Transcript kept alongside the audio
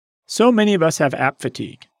So many of us have app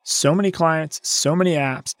fatigue. So many clients, so many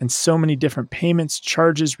apps, and so many different payments,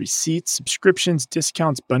 charges, receipts, subscriptions,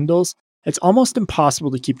 discounts, bundles. It's almost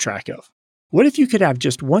impossible to keep track of. What if you could have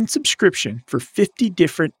just one subscription for 50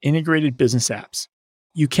 different integrated business apps?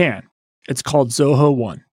 You can. It's called Zoho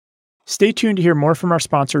One. Stay tuned to hear more from our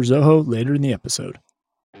sponsor, Zoho, later in the episode.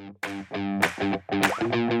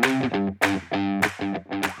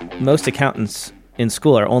 Most accountants in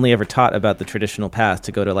school are only ever taught about the traditional path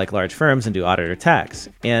to go to like large firms and do audit or tax.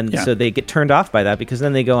 And so they get turned off by that because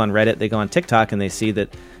then they go on Reddit, they go on TikTok, and they see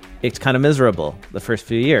that it's kind of miserable the first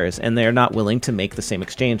few years. And they're not willing to make the same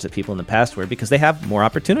exchange that people in the past were because they have more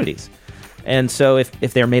opportunities. And so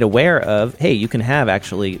if they're made aware of, hey, you can have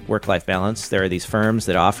actually work-life balance. There are these firms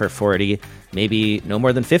that offer 40, maybe no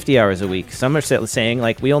more than 50 hours a week. Some are saying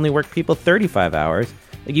like, we only work people 35 hours.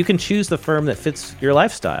 Like, you can choose the firm that fits your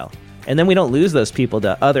lifestyle. And then we don't lose those people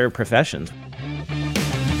to other professions.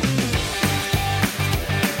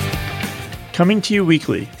 Coming to you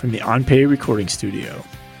weekly from the OnPay recording studio,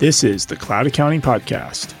 this is the Cloud Accounting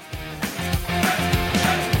Podcast.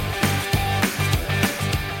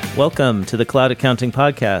 Welcome to the Cloud Accounting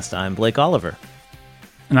Podcast. I'm Blake Oliver.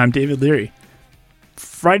 And I'm David Leary.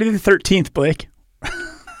 Friday the 13th, Blake.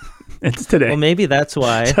 It's today. Well, maybe that's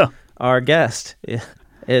why our guest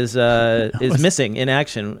is missing in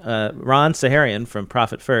action. Ron Saharian from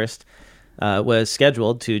Profit First was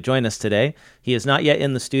scheduled to join us today. He is not yet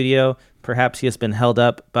in the studio. Perhaps he has been held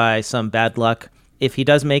up by some bad luck. If he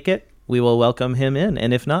does make it, we will welcome him in.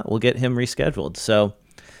 And if not, we'll get him rescheduled. So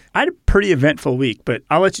I had a pretty eventful week, but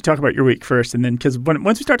I'll let you talk about your week first. And then, because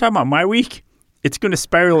once we start talking about my week, it's going to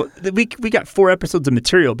spiral. We got 4 episodes of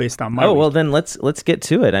material based on my week. Well, then let's get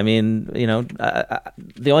to it. I mean,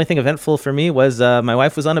 the only thing eventful for me was my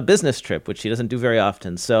wife was on a business trip, which she doesn't do very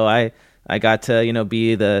often. So I got to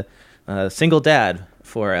be the single dad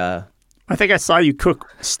for. I think I saw you cook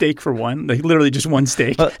steak for one, like literally just one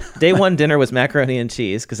steak. Well, day 1 dinner was macaroni and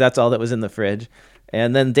cheese because that's all that was in the fridge.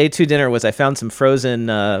 And then day 2 dinner was I found some frozen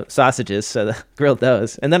sausages, so I grilled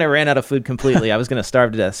those. And then I ran out of food completely. I was going to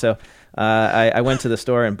starve to death. So I went to the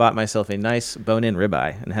store and bought myself a nice bone-in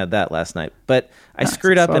ribeye and had that last night. But I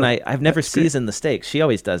screwed up and I've never seasoned the steak. She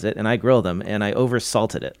always does it, and I grill them, and I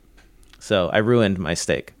over-salted it. So I ruined my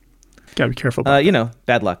steak. Got to be careful.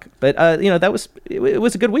 Bad luck. But, it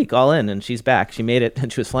was a good week all in, and she's back. She made it,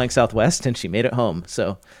 and she was flying Southwest, and she made it home.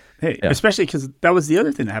 So. Hey, yeah. Especially because that was the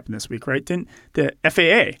other thing that happened this week, right? Didn't the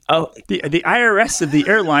FAA, the IRS of the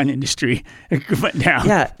airline industry went down.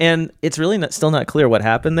 Yeah, and it's really still not clear what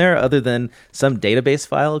happened there other than some database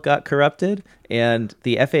file got corrupted. And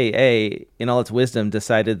the FAA, in all its wisdom,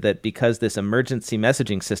 decided that because this emergency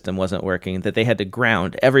messaging system wasn't working, that they had to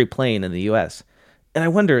ground every plane in the U.S. And I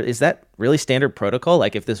wonder, is that really standard protocol?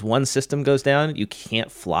 Like if this one system goes down, you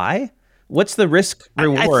can't fly? What's the risk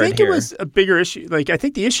reward I think here? It was a bigger issue. I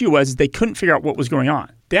think the issue was they couldn't figure out what was going on.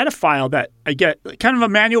 They had a file that I get kind of a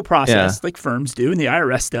manual process like firms do and the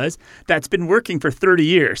IRS does that's been working for 30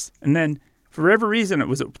 years. And then for whatever reason, it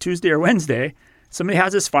was a Tuesday or Wednesday, somebody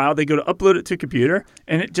has this file, they go to upload it to a computer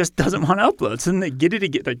and it just doesn't want to upload. So then they get it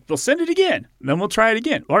again. We'll send it again. Then we'll try it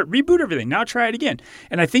again. Or reboot everything. Now try it again.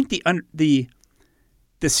 And I think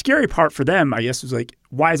the scary part for them, I guess, was like,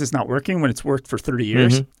 why is this not working when it's worked for 30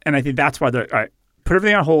 years? Mm-hmm. And I think that's why they're, all right, put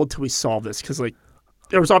everything on hold till we solve this. Because,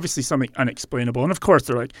 there was obviously something unexplainable. And, of course,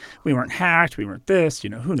 they're like, we weren't hacked, we weren't this, who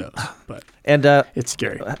knows? But it's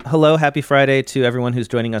scary. Hello, happy Friday to everyone who's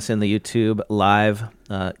joining us in the YouTube live.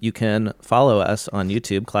 You can follow us on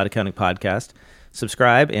YouTube, Cloud Accounting Podcast,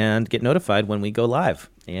 subscribe, and get notified when we go live.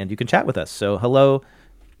 And you can chat with us. So, hello,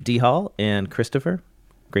 D. Hall and Christopher.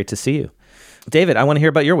 Great to see you. David, I want to hear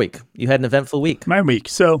about your week. You had an eventful week. My week.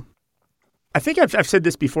 So I think I've said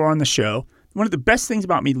this before on the show. One of the best things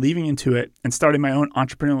about me leaving Intuit and starting my own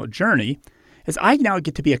entrepreneurial journey is I now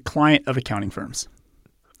get to be a client of accounting firms.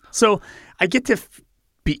 So I get to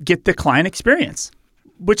get the client experience,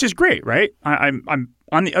 which is great, right? I'm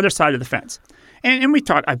on the other side of the fence. And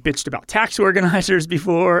I've bitched about tax organizers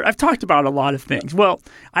before. I've talked about a lot of things. Well,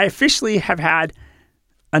 I officially have had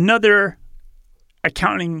another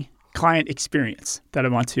accounting client experience that I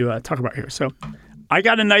want to talk about here. So I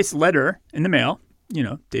got a nice letter in the mail,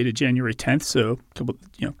 dated January 10th. So a couple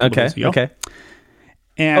days ago. Okay.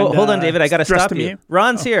 And, hold on, David. I got to stop you.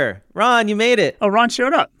 Ron's here. Ron, you made it. Oh, Ron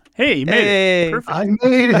showed up. Hey, you made it. Perfect. I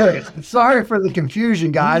made it. Sorry for the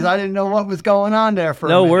confusion, guys. I didn't know what was going on there for a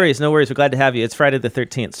minute. No worries. We're glad to have you. It's Friday the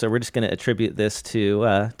 13th, so we're just going to attribute this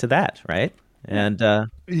to that, right? And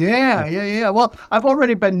yeah. Well, I've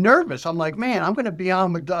already been nervous. I'm like, man, I'm going to be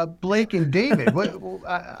on with Blake and David. You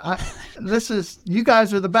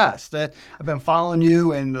guys are the best. I've been following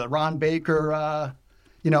you and the Ron Baker,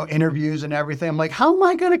 interviews and everything. I'm like, how am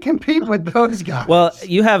I going to compete with those guys? Well,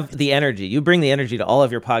 you have the energy. You bring the energy to all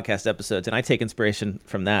of your podcast episodes, and I take inspiration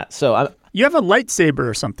from that. So you have a lightsaber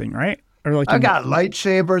or something, right? Or I got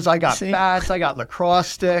lightsabers, I got bats, I got lacrosse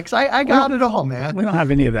sticks. I got it all, man. We don't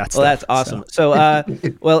have any of that stuff. Well, that's awesome. So,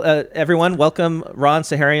 everyone, welcome Ron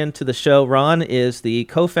Saharian to the show. Ron is the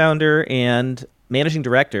co-founder and managing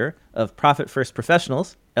director of Profit First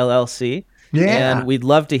Professionals, LLC. Yeah. And we'd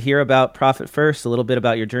love to hear about Profit First, a little bit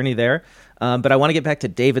about your journey there. But I want to get back to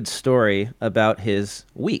David's story about his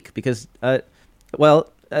week because,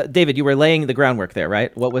 David, you were laying the groundwork there,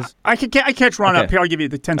 right? What was... I catch Ron up here. I'll give you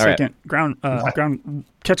the 10-second ground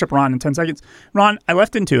catch up Ron in 10 seconds. Ron, I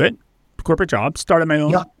left Intuit, corporate job, started my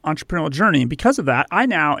own entrepreneurial journey. And because of that, I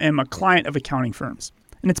now am a client of accounting firms.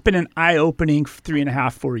 And it's been an eye-opening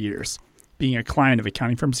 3.5-4 years being a client of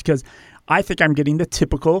accounting firms because I think I'm getting the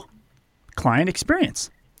typical client experience.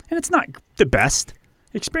 And it's not the best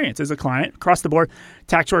experience as a client across the board.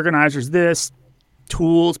 Tax organizers,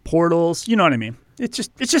 tools, portals, you know what I mean? It's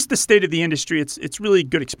just the state of the industry. It's really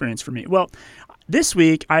good experience for me. Well, this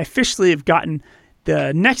week I officially have gotten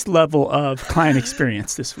the next level of client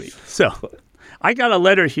experience this week. So I got a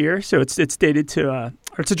letter here. So it's dated to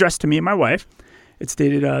it's addressed to me and my wife. It's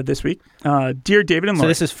dated this week. Dear David and Lori. So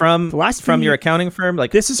this is from your accounting firm?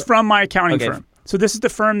 This is from my accounting firm. So this is the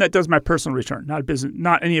firm that does my personal return,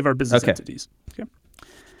 not any of our business entities. Okay.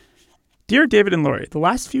 Dear David and Lori, the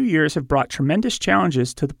last few years have brought tremendous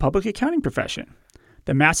challenges to the public accounting profession.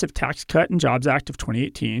 The massive Tax Cut and Jobs Act of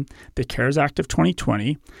 2018, the CARES Act of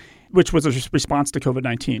 2020, which was a response to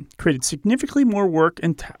COVID-19, created significantly more work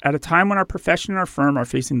at a time when our profession and our firm are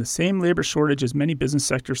facing the same labor shortage as many business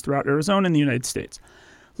sectors throughout Arizona and the United States.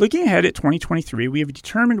 Looking ahead at 2023, we have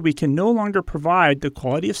determined we can no longer provide the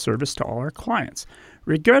quality of service to all our clients.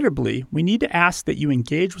 Regrettably, we need to ask that you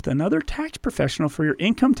engage with another tax professional for your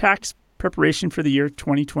income tax preparation for the year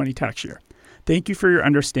 2020 tax year. Thank you for your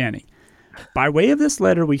understanding. By way of this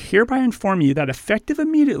letter, we hereby inform you that effective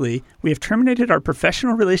immediately, we have terminated our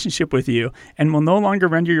professional relationship with you and will no longer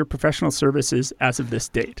render your professional services as of this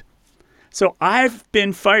date. So I've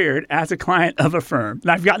been fired as a client of a firm,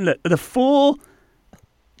 and I've gotten the full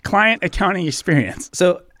client accounting experience.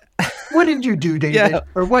 So what did you do, David? Yeah.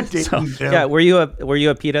 Or what did you do? Yeah, were you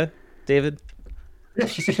a PETA, David?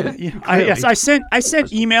 I sent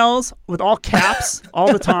emails with all caps all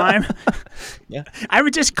the time. Yeah. I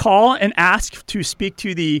would just call and ask to speak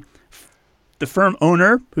to the firm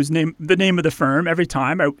owner, the name of the firm every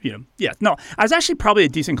time. I was actually probably a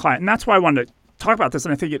decent client, and that's why I wanted to talk about this,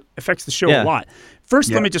 and I think it affects the show a lot.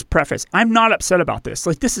 First, let me just preface: I'm not upset about this.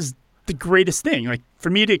 This is the greatest thing. For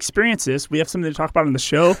me to experience this, we have something to talk about on the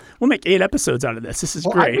show. We'll make 8 episodes out of this. This is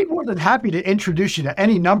great. I'd be more than happy to introduce you to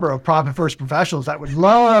any number of Profit First professionals that would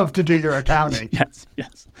love to do your accounting. Yes.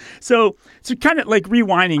 So kind of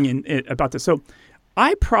rewinding about this. So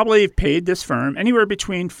I probably have paid this firm anywhere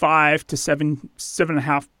between $5,000 to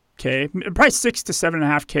 $7,500, probably $6,000 to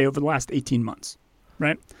 $7,500 over the last 18 months,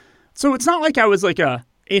 right? So it's not like I was like a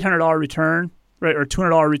 $800 return, right, or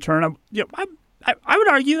 $200 return. I would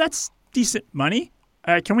argue that's decent money.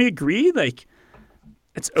 Can we agree?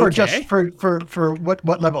 It's okay. For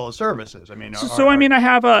what level of services? I mean, I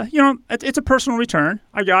have it's a personal return.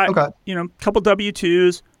 I got a couple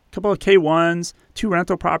W-2s, a couple of K-1s, 2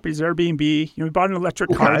 rental properties, Airbnb. We bought an electric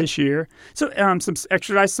car this year. So some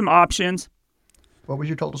exercise, some options. What was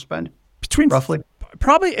your total spend? Between roughly,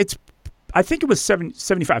 probably I think it was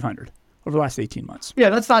 $7,500 over the last 18 months. Yeah,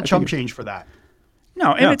 that's not chump change for that.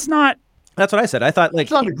 No, and it's not. That's what I said. I thought it's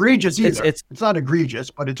not egregious either. It's not egregious,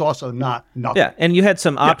 but it's also not nothing. Yeah, and you had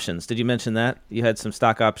some options. Did you mention that? You had some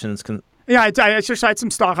stock options. I exercised some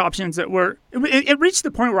stock options that were. It reached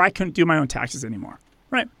the point where I couldn't do my own taxes anymore.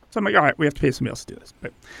 Right. So I'm like, all right, we have to pay somebody else to do this.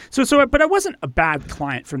 But I wasn't a bad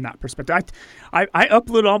client from that perspective. I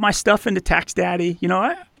uploaded all my stuff into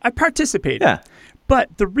TaxDaddy. I participated. Yeah. But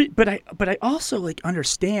I also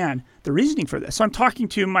understand the reasoning for this. So I'm talking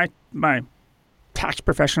to my tax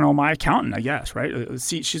professional, my accountant, I guess, right?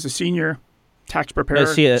 She's a senior tax preparer,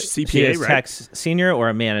 CPA, she is right? Tax senior or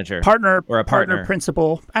a manager? Partner or a partner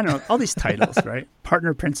principal. I don't know, all these titles, right?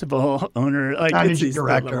 Partner, principal, owner, managing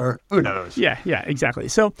director. Who knows? Yeah, exactly.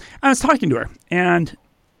 So I was talking to her, and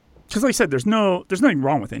because, like I said, there's nothing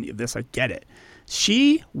wrong with any of this. I get it.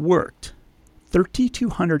 She worked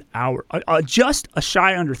 3,200 hours, just a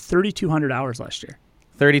shy under 3,200 hours last year.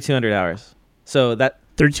 3,200 hours. So that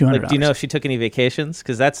 $3,200. Like, do you know if she took any vacations?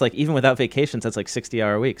 Because that's like, even without vacations, that's like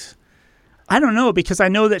 60-hour weeks. I don't know, because I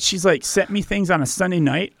know that she's like sent me things on a Sunday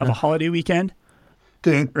night of a holiday weekend.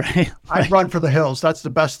 Dude, right? I'd run for the hills. That's the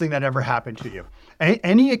best thing that ever happened to you.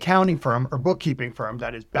 Any accounting firm or bookkeeping firm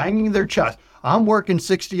that is banging their chest, I'm working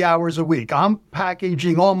 60 hours a week. I'm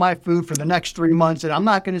packaging all my food for the next 3 months, and I'm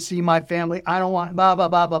not going to see my family. I don't want blah, blah,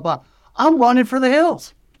 blah, blah, blah. I'm running for the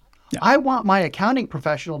hills. Yeah. I want my accounting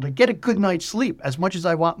professional to get a good night's sleep as much as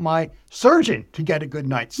I want my surgeon to get a good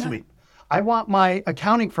night's sleep. I want my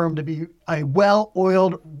accounting firm to be a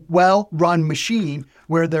well-oiled, well-run machine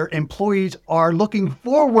where their employees are looking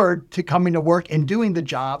forward to coming to work and doing the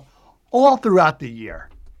job all throughout the year.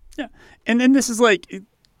 Yeah. And then this is like,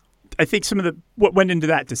 I think some of what went into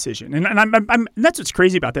that decision. And I'm that's what's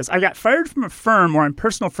crazy about this. I got fired from a firm where I'm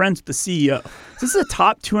personal friends with the CEO. This is a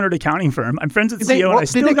top 200 accounting firm. I'm friends with the CEO, and I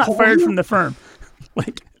still got fired from the firm.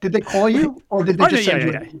 Like, did they call you, or did they just send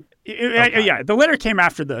you? Okay. Yeah, the letter came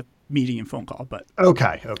after the meeting and phone call, but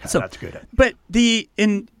okay, so, that's good. But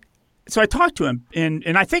so I talked to him,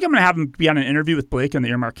 and I think I'm going to have him be on an interview with Blake on the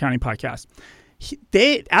Earmark County podcast.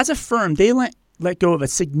 They, as a firm, they let go of a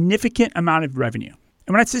significant amount of revenue,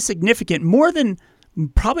 and when I say significant, more than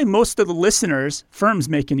probably most of the listeners firms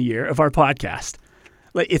make in a year of our podcast.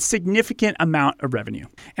 Like, it's significant amount of revenue.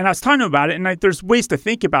 And I was talking to him about it, and there's ways to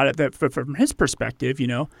think about it that from his perspective,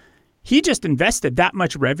 he just invested that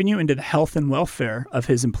much revenue into the health and welfare of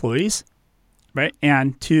his employees, right?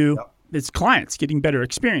 And to his clients getting better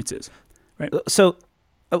experiences, right? So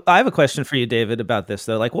I have a question for you, David, about this,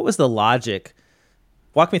 though. Like, what was the logic?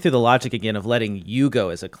 Walk me through the logic again of letting you go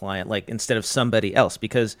as a client, like, instead of somebody else.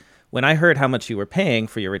 Because when I heard how much you were paying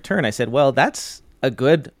for your return, I said, well, that's a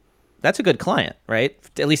good client, right?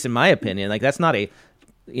 At least in my opinion. Like, that's not a,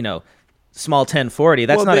 small 1040.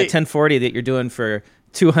 That's not a 1040 that you're doing for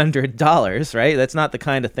 $200, right? That's not the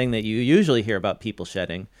kind of thing that you usually hear about people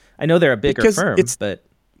shedding. I know they're a bigger firm, but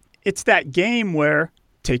it's that game where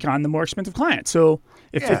take on the more expensive client. So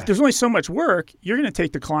if there's only so much work, you're going to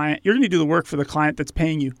take the client, you're going to do the work for the client that's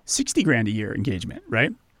paying you $60,000 a year engagement,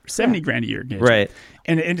 right? Or $70,000 a year engagement. Right.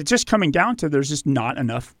 And it's just coming down to there's just not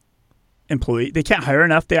enough employee. They can't hire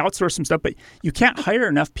enough. They outsource some stuff, but you can't hire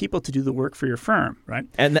enough people to do the work for your firm, right?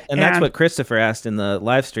 And that's what Christopher asked in the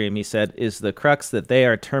live stream. He said, is the crux that they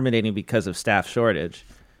are terminating because of staff shortage?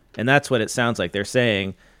 And that's what it sounds like. They're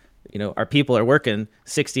saying, our people are working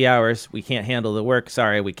 60 hours. We can't handle the work.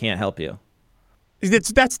 Sorry, we can't help you.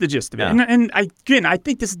 That's the gist of it. Yeah. And I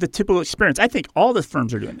think this is the typical experience. I think all the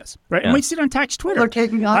firms are doing this, right? Yeah. And we see it on Tax Twitter. They're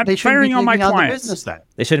taking on, I'm firing all my clients. The business,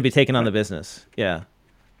 they shouldn't be taking on the business. Yeah.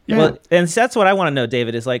 Yeah. Well, and that's what I want to know,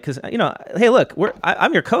 David, is like, because, hey, look,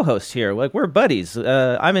 I'm your co-host here. Like, we're buddies.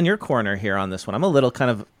 I'm in your corner here on this one. I'm a little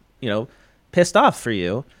kind of, pissed off for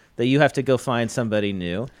you that you have to go find somebody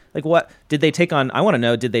new. Like, what did they take on? I want to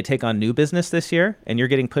know, did they take on new business this year and you're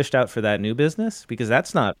getting pushed out for that new business? Because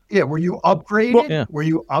that's not. Yeah. Were you upgraded? Well, yeah. Were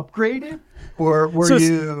you upgraded? Or were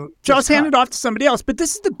you just handed off to somebody else? But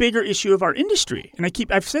this is the bigger issue of our industry. And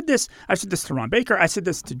I've said this to Ron Baker. I said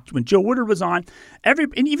this when Joe Woodard was on.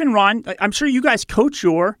 And even Ron, I'm sure you guys coach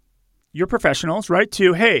your professionals, right?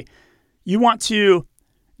 To, hey, you want to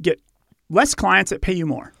get less clients that pay you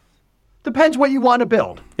more. Depends what you want to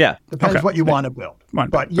build. Yeah. Depends what you want to build.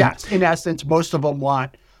 But yes, in essence, most of them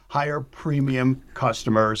want higher premium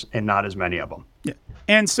customers and not as many of them. Yeah.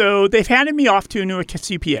 And so they've handed me off to a new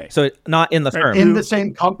CPA. So not in the firm. In the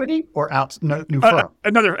same company or new firm?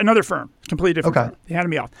 Another firm, completely different firm. They handed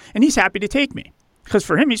me off. And he's happy to take me. Because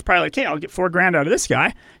for him, he's probably like, hey, I'll get $4,000 out of this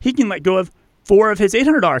guy. He can let go of 4 of his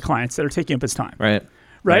 $800 clients that are taking up his time.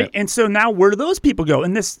 Right. And so now where do those people go?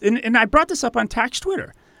 And I brought this up on Tax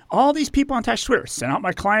Twitter. All these people on Tax Twitter sent out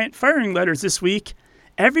my client firing letters this week.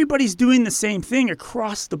 Everybody's doing the same thing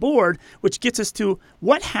across the board, which gets us to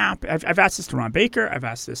what happened. I've asked this to Ron Baker. I've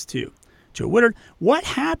asked this to Joe Woodard. What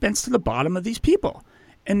happens to the bottom of these people?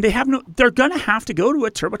 And they're going to have to go to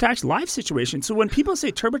a TurboTax Live situation. So when people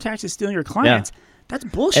say TurboTax is stealing your clients, that's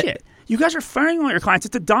bullshit. You guys are firing all your clients.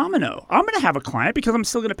 It's a domino. I'm going to have a client because I'm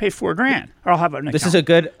still going to pay $4,000, or I'll have an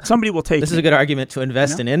account. Somebody will take. This is a good argument to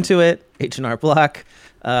invest in Intuit, H&R Block.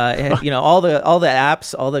 All the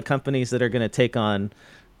apps, all the companies that are going to take on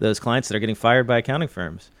those clients that are getting fired by accounting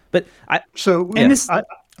firms. But I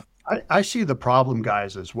see the problem,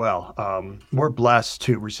 guys, as well. We're blessed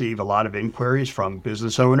to receive a lot of inquiries from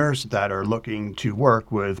business owners that are looking to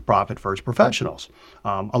work with Profit First professionals.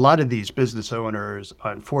 A lot of these business owners,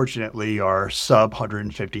 unfortunately, are sub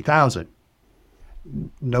 150,000.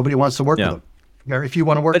 Nobody wants to work with them. Very few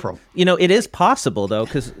want to work for them. It is possible, though,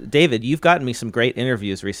 because, David, you've gotten me some great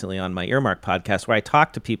interviews recently on my Earmark podcast where I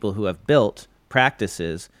talk to people who have built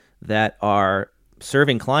practices that are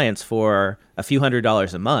serving clients for a few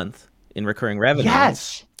 $100s a month in recurring revenue.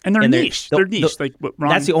 Yes. And they're niche. They're niche. Like what Ron,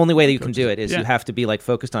 that's the only way that you can do it is you have to be like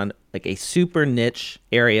focused on like a super niche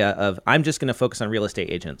area of I'm just going to focus on real estate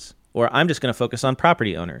agents, or I'm just going to focus on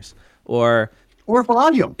property owners, or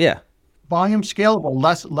volume. Yeah. Volume, scalable,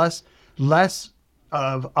 less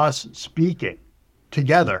of us speaking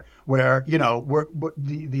together where, we're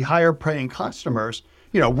the higher paying customers,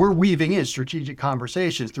 we're weaving in strategic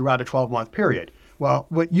conversations throughout a 12-month period. Well,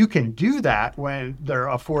 what you can do that when they're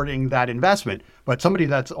affording that investment, but somebody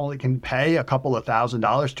that's only can pay a couple of $1,000,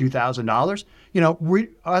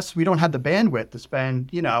 $2,000, we don't have the bandwidth to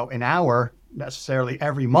spend, an hour necessarily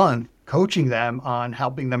every month coaching them on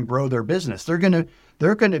helping them grow their business. They're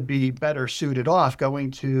going to be better suited off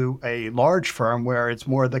going to a large firm where it's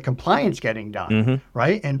more the compliance getting done,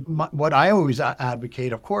 right? And what I always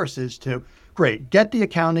advocate, of course, is to get the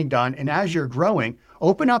accounting done, and as you're growing,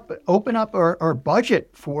 open up or budget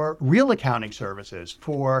for real accounting services,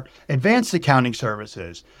 for advanced accounting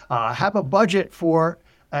services. Have a budget for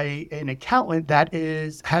an accountant that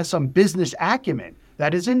has some business acumen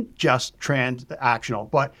that isn't just transactional,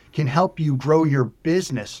 but can help you grow your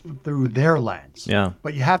business through their lens. Yeah.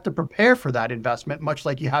 But you have to prepare for that investment, much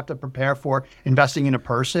like you have to prepare for investing in a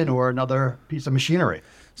person or another piece of machinery.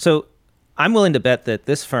 So I'm willing to bet that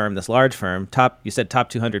this firm, this large firm, you said top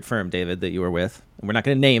 200 firm, David, that you were with, and we're not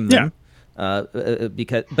going to name them,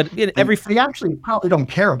 They actually probably don't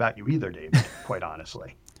care about you either, David, quite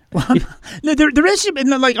honestly. Well, no, the relationship, and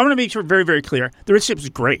like I want to make sure very, very clear, the relationship is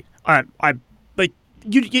great.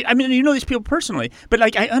 You know these people personally, but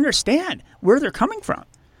like I understand where they're coming from.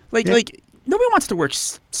 Like nobody wants to work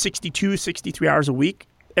 62, 63 hours a week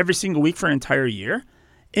every single week for an entire year.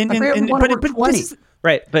 But this is,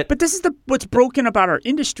 right, but this is what's broken about our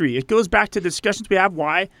industry. It goes back to the discussions we have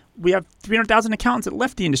why we have 300,000 accountants that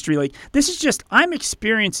left the industry. Like this is just I'm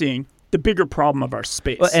experiencing the bigger problem of our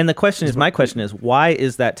space. Well, and my question is, why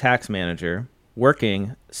is that tax manager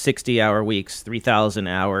working 60-hour weeks, 3,000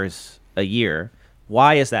 hours a year?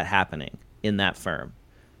 Why is that happening in that firm?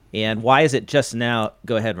 And why is it just now?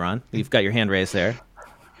 Go ahead, Ron. You've got your hand raised there.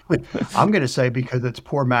 I'm going to say because it's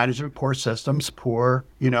poor management, poor systems, poor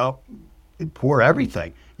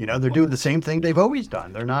everything. They're doing the same thing they've always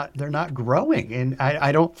done. They're not growing. And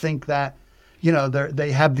I don't think that,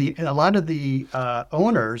 they have a lot of the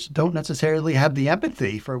owners don't necessarily have the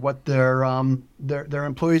empathy for what their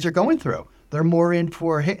employees are going through. They're more in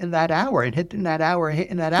for hitting that hour, and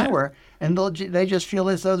they just feel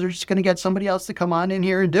as though they're just going to get somebody else to come on in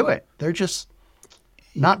here and do it. They're just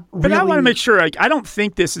not really. But I want to make sure, I don't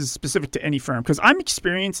think this is specific to any firm, because I'm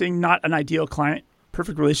experiencing not an ideal client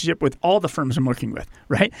perfect relationship with all the firms I'm working with,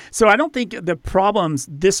 right? So I don't think the problems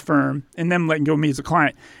this firm and them letting go of me as a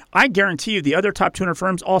client, I guarantee you the other top 200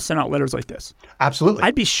 firms all send out letters like this. Absolutely.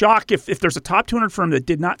 I'd be shocked if there's a top 200 firm that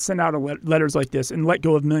did not send out letters like this and let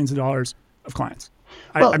go of millions of dollars of clients.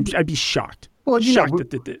 I'd be shocked. Well, shocked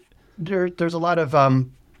there's a lot of,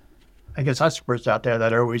 experts out there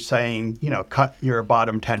that are always saying, cut your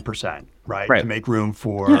bottom 10%, right? To make room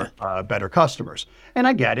for better customers. And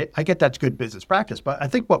I get it. I get that's good business practice. But I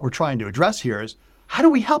think what we're trying to address here is how do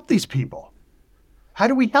we help these people? How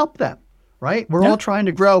do we help them, right? We're all trying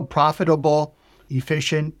to grow profitable,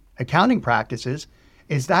 efficient accounting practices.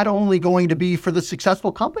 Is that only going to be for the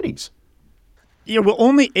successful companies? Yeah, well,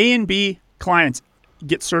 only A and B clients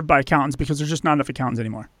get served by accountants because there's just not enough accountants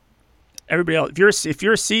anymore. Everybody else, if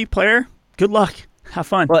you're a C player, good luck. Have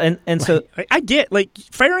fun. Well, and so I get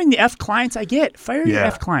firing the F clients. I get fire your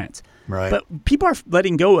F clients. Right. But people are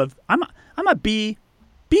letting go of. I'm a B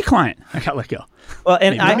client. I got let go. Well,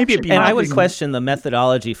 I would question the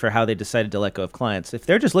methodology for how they decided to let go of clients. If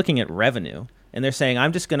they're just looking at revenue and they're saying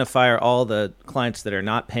I'm just going to fire all the clients that are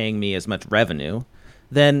not paying me as much revenue,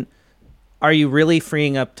 then are you really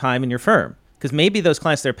freeing up time in your firm? Because maybe those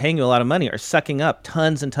clients that are paying you a lot of money are sucking up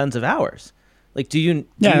tons and tons of hours. Like, do you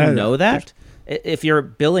know that? If you're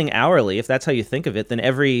billing hourly, if that's how you think of it, then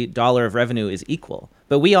every dollar of revenue is equal.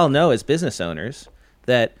 But we all know as business owners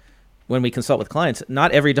that when we consult with clients,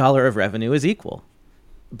 not every dollar of revenue is equal.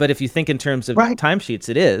 But if you think in terms of timesheets,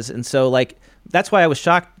 it is. And so, that's why I was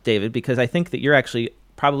shocked, David, because I think that you're actually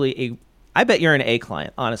probably I bet you're an A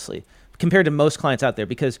client, honestly, compared to most clients out there,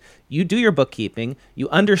 because you do your bookkeeping, you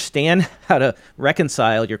understand how to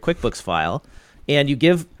reconcile your QuickBooks file, and you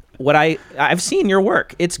give what I've seen your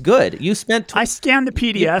work. It's good. You spent I scan the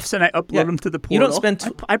PDFs and I upload them to the portal. You don't spend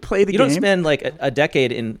I play the game. You don't spend a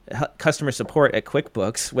decade in customer support at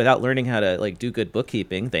QuickBooks without learning how to do good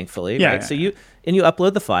bookkeeping, thankfully. Yeah, right? Yeah. So you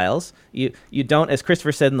upload the files. You don't, as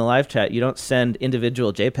Christopher said in the live chat, you don't send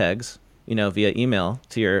individual JPEGs via email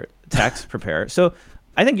to your tax preparer. So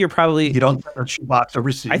I think you don't send a shoebox of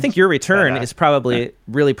receipts. I think your return is probably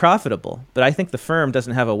really profitable, but I think the firm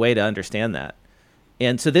doesn't have a way to understand that.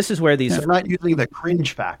 And so this is where they're not using the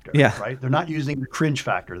cringe factor, right? They're not using the cringe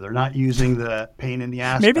factor. They're not using the pain in the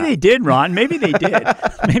ass. Maybe they did, Ron. Maybe they did.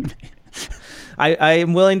 Maybe. I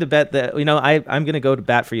am willing to bet that, I'm going to go to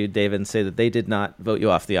bat for you, David, and say that they did not vote you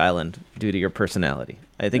off the island due to your personality.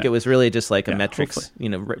 I think it was really just like a metrics,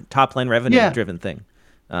 top line revenue driven thing.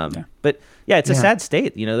 But it's a sad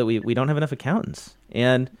state, that we don't have enough accountants.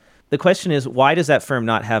 And the question is, why does that firm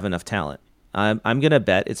not have enough talent? I'm going to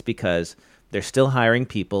bet it's because they're still hiring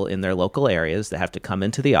people in their local areas that have to come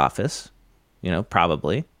into the office,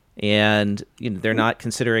 probably. And they're not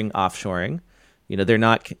considering offshoring. They're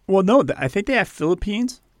not. Well, no, I think they have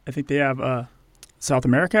Philippines. I think they have South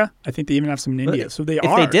America. I think they even have some in India. So if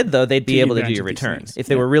they did, though, they'd be able to do your returns if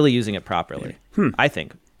they were really using it properly. I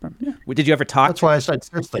think. Yeah. Did you ever talk? That's why I said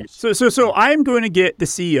seriously. So I'm going to get the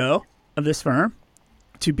CEO of this firm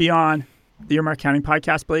to be on the Earmark Accounting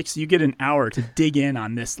podcast, Blake. So you get an hour to dig in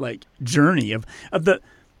on this journey of the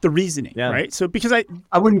reasoning, right? So because I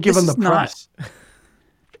wouldn't give him the press.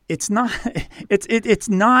 It's not. It's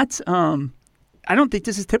not. I don't think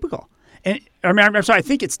this is typical. And I'm sorry. I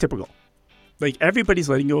think it's typical. Like everybody's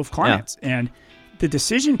letting go of clients, and the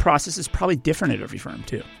decision process is probably different at every firm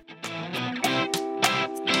too.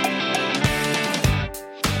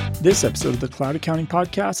 This episode of the Cloud Accounting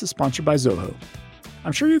Podcast is sponsored by Zoho.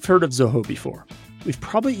 I'm sure you've heard of Zoho before. We've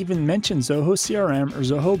probably even mentioned Zoho CRM or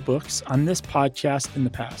Zoho Books on this podcast in the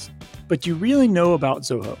past. But do you really know about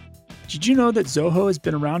Zoho? Did you know that Zoho has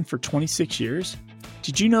been around for 26 years?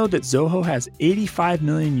 Did you know that Zoho has 85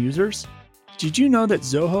 million users? Did you know that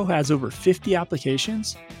Zoho has over 50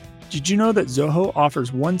 applications? Did you know that Zoho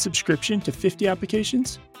offers one subscription to 50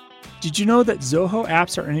 applications? Did you know that Zoho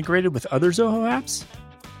apps are integrated with other Zoho apps?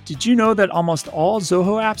 Did you know that almost all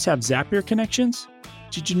Zoho apps have Zapier connections?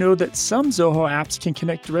 Did you know that some Zoho apps can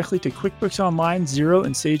connect directly to QuickBooks Online, Xero,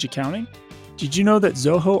 and Sage Accounting? Did you know that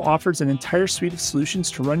Zoho offers an entire suite of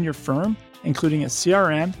solutions to run your firm, including a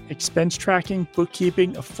CRM, expense tracking,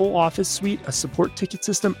 bookkeeping, a full office suite, a support ticket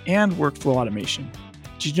system, and workflow automation?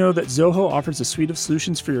 Did you know that Zoho offers a suite of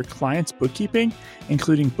solutions for your clients' bookkeeping,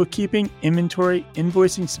 including bookkeeping, inventory,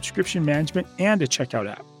 invoicing, subscription management, and a checkout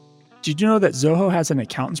app? Did you know that Zoho has an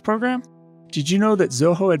accountants program? Did you know that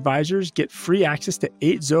Zoho advisors get free access to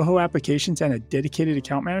 8 Zoho applications and a dedicated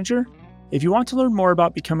account manager? If you want to learn more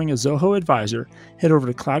about becoming a Zoho advisor, head over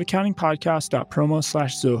to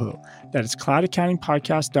cloudaccountingpodcast.promo/Zoho. That is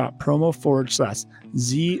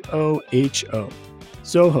cloudaccountingpodcast.promo/ZOHO.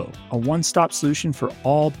 Zoho, a one-stop solution for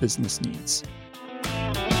all business needs.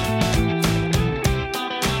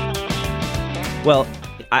 Well,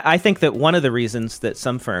 I think that one of the reasons that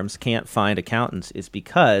some firms can't find accountants is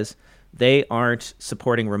because they aren't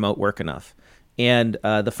supporting remote work enough. And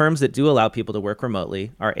the firms that do allow people to work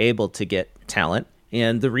remotely are able to get talent.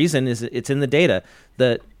 And the reason is it's in the data.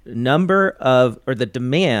 The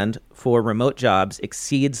demand for remote jobs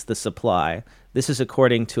exceeds the supply. This is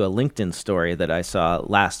according to a LinkedIn story that I saw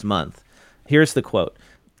last month. Here's the quote.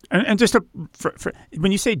 And just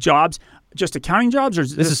when you say jobs, just accounting jobs, or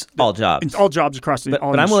this is all jobs? It's all jobs across the. But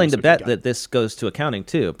I'm willing to bet that this goes to accounting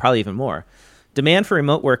too, probably even more. Demand for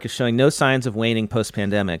remote work is showing no signs of waning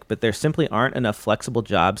post-pandemic, but there simply aren't enough flexible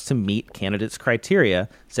jobs to meet candidates' criteria,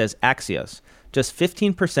 says Axios. Just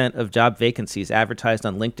 15% of job vacancies advertised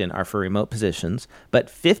on LinkedIn are for remote positions, but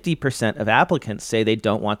 50% of applicants say they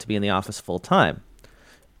don't want to be in the office full-time.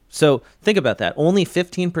 So think about that. Only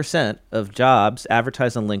 15% of jobs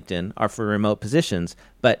advertised on LinkedIn are for remote positions,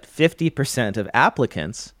 but 50% of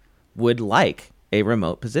applicants would like a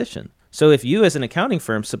remote position. So if you as an accounting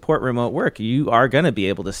firm support remote work, you are going to be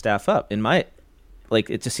able to staff up.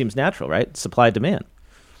 It just seems natural, right? Supply demand.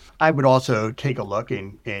 I would also take a look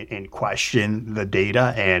and question the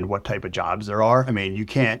data and what type of jobs there are. I mean, you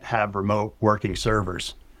can't have remote working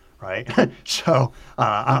servers, right? So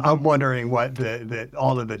I'm wondering what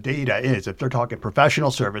all of the data is. If they're talking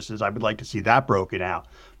professional services, I would like to see that broken out.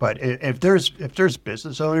 But if there's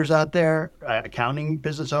business owners out there, accounting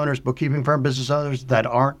business owners, bookkeeping firm business owners that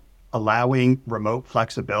aren't allowing remote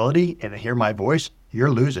flexibility and they hear my voice, you're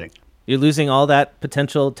losing. You're losing all that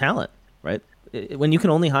potential talent, right? When you can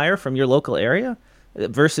only hire from your local area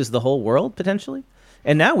versus the whole world potentially.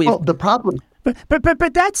 And now the problem. But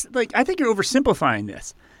that's I think you're oversimplifying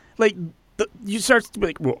this. You start to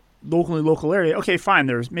be local area. Okay, fine.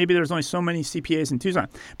 There's only so many CPAs in Tucson,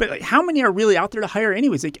 but how many are really out there to hire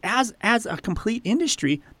anyways? As a complete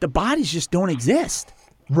industry, the bodies just don't exist.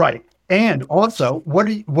 Right. And also,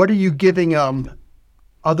 what are you giving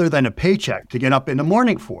other than a paycheck to get up in the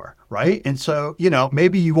morning for, right? And so,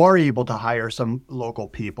 maybe you are able to hire some local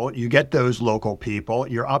people. You get those local people,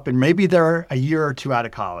 you're up, and maybe they're a year or two out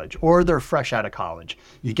of college, or they're fresh out of college.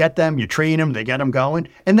 You get them, you train them, they get them going,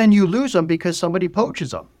 and then you lose them because somebody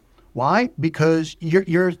poaches them. Why? Because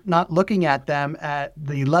you're not looking at them at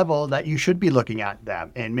the level that you should be looking at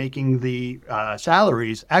them, and making the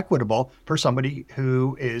salaries equitable for somebody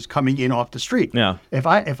who is coming in off the street. Yeah.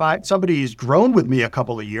 If somebody's grown with me a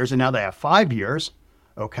couple of years and now they have 5 years,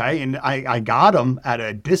 okay, and I got them at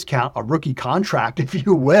a discount, a rookie contract, if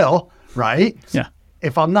you will, right? Yeah.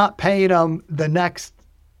 If I'm not paying them the next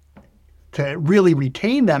to really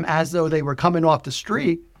retain them as though they were coming off the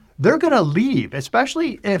street, they're going to leave,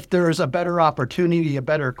 especially if there's a better opportunity, a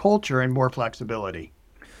better culture, and more flexibility.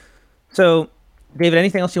 So, David,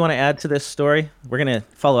 anything else you want to add to this story? We're going to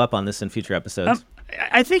follow up on this in future episodes.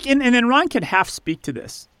 I think, and then Ron can half speak to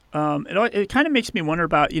this. It kind of makes me wonder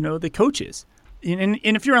about, the coaches. And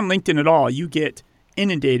if you're on LinkedIn at all, you get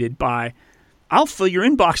inundated by, I'll fill your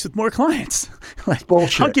inbox with more clients. Like,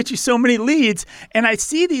 bullshit. I'll get you so many leads. And I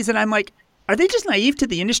see these and I'm like, are they just naive to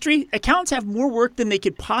the industry? Accountants have more work than they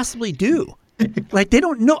could possibly do. Like, they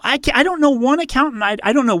don't know. I don't know one accountant.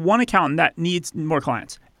 I don't know one accountant that needs more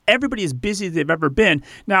clients. Everybody is busy as they've ever been.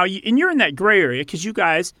 Now, and you're in that gray area because you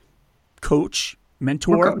guys coach,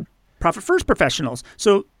 mentor, profit first professionals.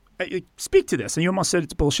 So speak to this. And you almost said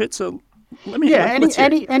it's bullshit. So let me. Yeah,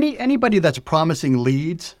 anybody that's promising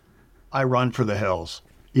leads, I run for the hills.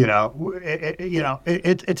 It's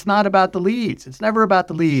not about the leads. It's never about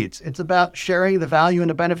the leads. It's about sharing the value and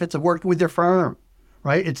the benefits of working with your firm,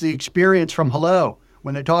 right? It's the experience from hello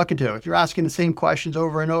when they're talking to. If you're asking the same questions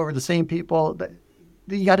over and over, the same people,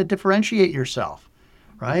 you got to differentiate yourself,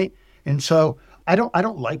 right? And so I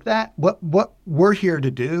don't like that. What we're here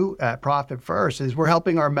to do at Profit First is we're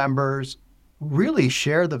helping our members really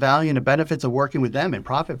share the value and the benefits of working with them. And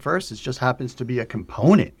Profit First just happens to be a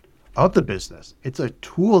component of the business. It's a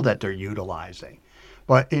tool that they're utilizing.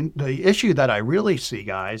 But the issue that I really see,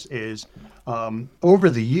 guys, is over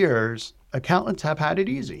the years, accountants have had it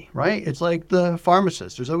easy, right? It's like the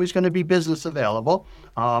pharmacist. There's always going to be business available,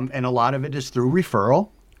 and a lot of it is through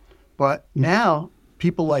referral. But now,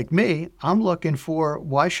 people like me, I'm looking for,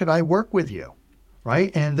 why should I work with you,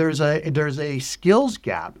 right? And there's a skills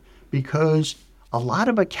gap because a lot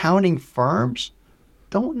of accounting firms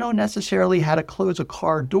don't know necessarily how to close a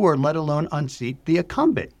car door, let alone unseat the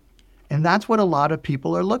incumbent. And that's what a lot of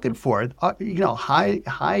people are looking for. High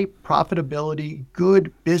profitability,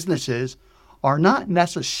 good businesses are not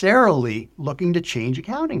necessarily looking to change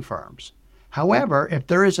accounting firms. However, if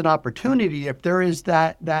there is an opportunity, if there is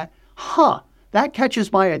that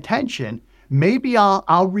catches my attention, maybe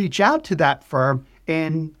I'll reach out to that firm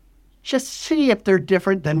and just see if they're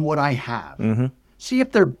different than what I have. Mm-hmm. See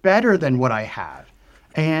if they're better than what I have.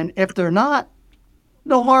 And if they're not,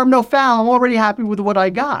 no harm, no foul. I'm already happy with what I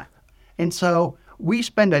got. And so we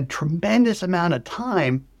spend a tremendous amount of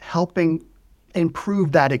time helping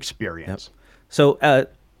improve that experience. Yep. So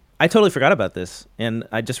I totally forgot about this, and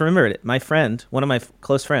I just remembered it. My friend, one of my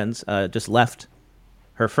close friends, just left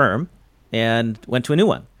her firm and went to a new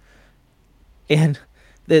one. And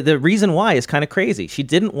the reason why is kind of crazy. She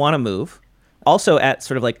didn't want to move. Also at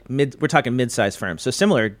sort of like we're talking mid-sized firms. So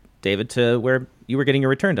similar, David, to where you were getting your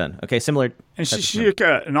return done. Okay, similar. And she's like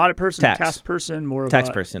an audit person, tax person, more of tax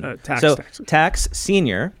a person. Tax. Tax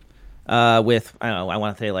senior with, I don't know, I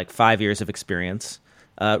want to say like 5 years of experience,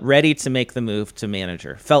 ready to make the move to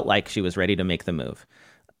manager. Felt like she was ready to make the move.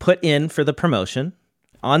 Put in for the promotion,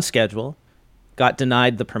 on schedule, got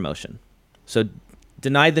denied the promotion. So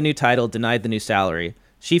denied the new title, denied the new salary.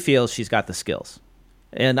 She feels she's got the skills.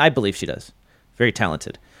 And I believe she does. Very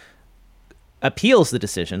talented. Appeals the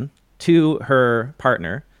decision to her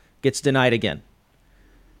partner, gets denied again.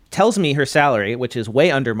 Tells me her salary, which is way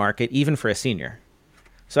under market, even for a senior.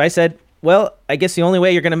 So I said, well, I guess the only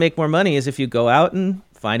way you're going to make more money is if you go out and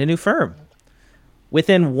find a new firm.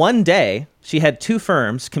 Within 1 day, she had 2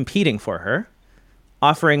 firms competing for her,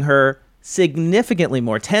 offering her significantly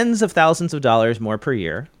more, tens of thousands of dollars more per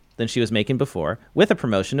year than she was making before, with a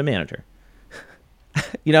promotion to manager.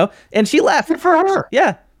 And she left. Good for her.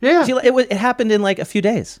 Yeah. Yeah. It happened in like a few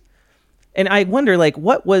days. And I wonder, like,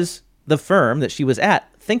 what was the firm that she was at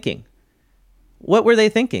thinking? What were they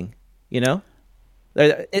thinking? Maybe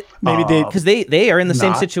because they are in the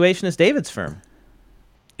same situation as David's firm.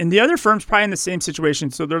 And the other firm's probably in the same situation.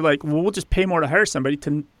 So they're like, well, we'll just pay more to hire somebody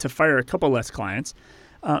to fire a couple less clients.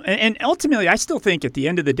 And ultimately, I still think at the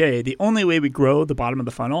end of the day, the only way we grow the bottom of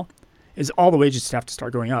the funnel is all the wages have to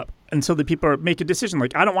start going up. And so the people make a decision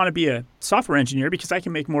like, I don't want to be a software engineer because I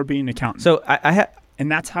can make more being an accountant. So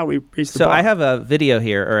And that's how we raise the bar. So I have a video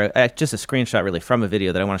here, or just a screenshot really from a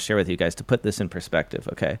video that I want to share with you guys to put this in perspective,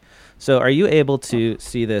 okay? So are you able to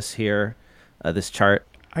see this here, this chart?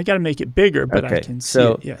 I got to make it bigger, but I can see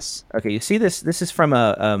it, yes. Okay, you see this? This is from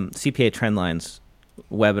a CPA Trendlines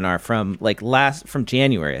webinar from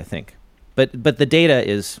January, I think. But the data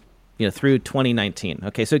is through 2019.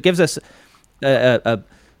 Okay, so it gives us a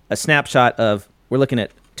snapshot of, we're looking at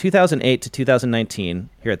 2008 to 2019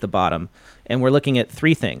 here at the bottom, and we're looking at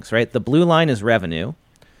three things, right? The blue line is revenue,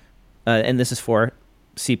 and this is for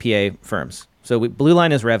CPA firms. So blue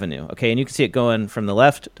line is revenue, okay? And you can see it going from the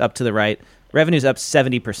left up to the right. Revenue's up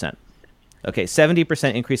 70%. Okay,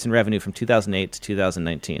 70% increase in revenue from 2008 to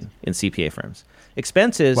 2019 in CPA firms.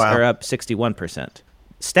 Expenses are up 61%.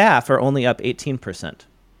 Staff are only up 18%.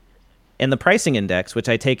 And the pricing index, which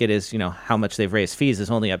I take it is, how much they've raised fees, is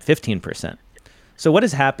only up 15%. So what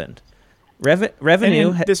has happened?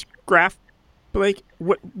 Revenue... this graph, Blake,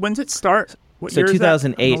 when's it start? What year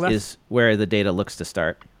 2008 is where the data looks to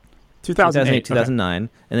start. 2008, 2009,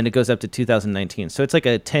 okay. And then it goes up to 2019. So it's like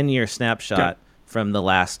a 10-year snapshot from the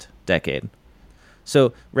last decade.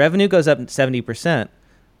 So revenue goes up 70%,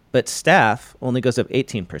 but staff only goes up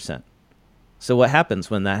 18%. So what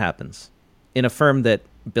happens when that happens? In a firm that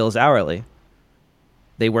bills hourly,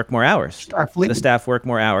 they work more hours. The staff work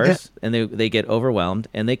more hours, and they get overwhelmed,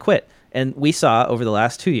 and they quit. And we saw over the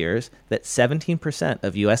last 2 years that 17%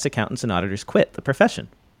 of U.S. accountants and auditors quit the profession.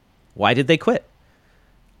 Why did they quit?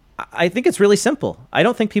 I think it's really simple. I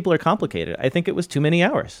don't think people are complicated. I think it was too many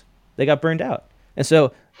hours. They got burned out. And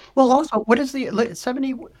so... Well, also, what is the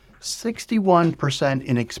 61%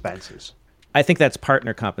 in expenses? I think that's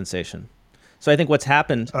partner compensation. So I think what's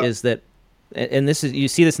happened is that, and this is, you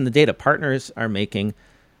see this in the data, partners are making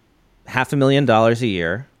 $500,000 a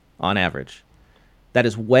year on average. That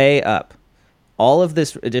is way up. All of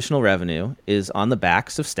this additional revenue is on the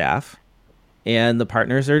backs of staff, and the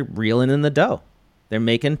partners are reeling in the dough. They're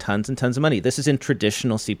making tons and tons of money. This is in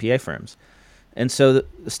traditional CPA firms. And so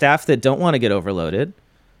the staff that don't want to get overloaded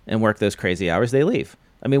and work those crazy hours, they leave.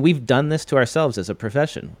 I mean, we've done this to ourselves as a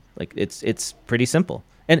profession. Like, it's pretty simple.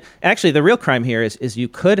 And actually, the real crime here is you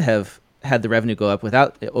could have had the revenue go up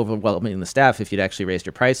without overwhelming the staff if you'd actually raised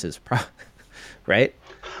your prices, right?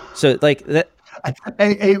 So like that.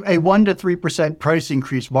 A 1 to 3% price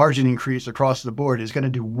increase, margin increase across the board is going to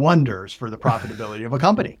do wonders for the profitability of a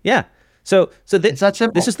company. Yeah. So it's that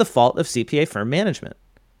simple. This is the fault of CPA firm management,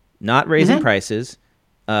 not raising prices,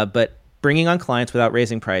 but bringing on clients without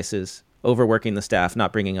raising prices, overworking the staff,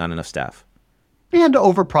 not bringing on enough staff. And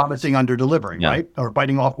over-promising, under-delivering, right? Or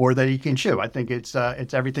biting off more than you can chew. I think it's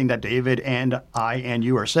everything that David and I and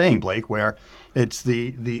you are saying, Blake, where it's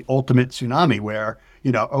the ultimate tsunami where,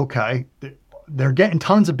 okay, they're getting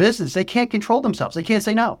tons of business. They can't control themselves. They can't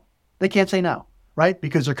say no. They can't say no, right?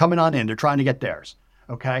 Because they're coming on in. They're trying to get theirs,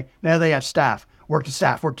 okay? Now they have staff. Work to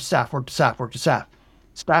staff, work to staff, work to staff, work to staff.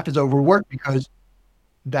 Staff is overworked because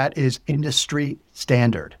that is industry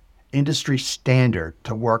standard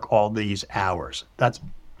to work all these hours. That's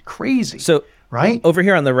crazy. So right over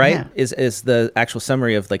here on the right is the actual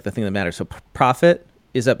summary of like the thing that matters. So profit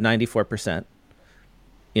is up 94%,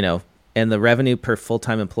 and the revenue per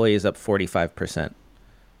full-time employee is up 45%.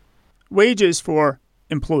 Wages for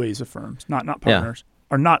employees of firms, not partners,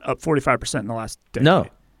 are not up 45% in the last decade. No.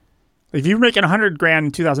 If you're making $100,000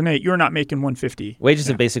 in 2008, you're not making $150,000. Wages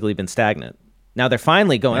have basically been stagnant. Now they're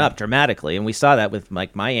finally going up dramatically, and we saw that with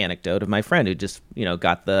like my anecdote of my friend who just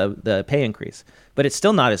got the pay increase. But it's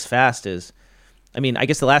still not as fast as, I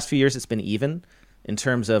guess the last few years it's been even in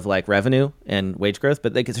terms of like revenue and wage growth,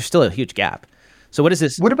 but there's still a huge gap. So what is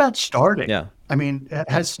this? What about starting? Yeah,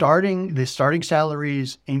 has the starting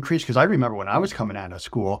salaries increased? Because I remember when I was coming out of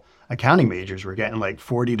school, accounting majors were getting like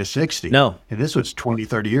 40 to 60. No, and this was 20,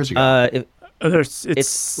 30 years ago.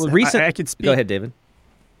 It's recent. I can speak. Go ahead, David.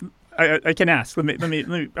 I can ask. Let me. I'm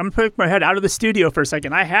going to put my head out of the studio for a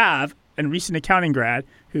second. I have a recent accounting grad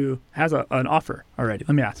who has an offer already.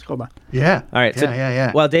 Let me ask. Hold on. Yeah. All right.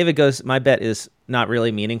 Yeah. Well, David goes, my bet is not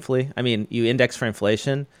really meaningfully. You index for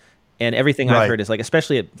inflation, and everything I've heard is like,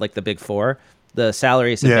 especially at like the big four, the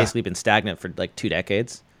salaries have basically been stagnant for like 2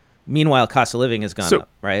 decades. Meanwhile, cost of living has gone up,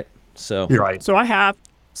 right? So you're right. So I have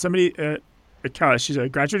somebody at college. She's a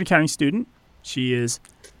graduate accounting student. She is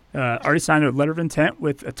already signed a letter of intent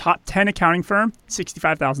with a top 10 accounting firm,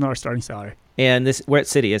 $65,000 starting salary. And what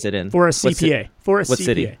city is it in? For a CPA. What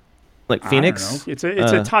city? Like Phoenix? I don't know.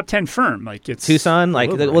 It's a top 10 firm. Like it's Tucson.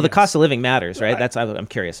 The cost of living matters, right? I'm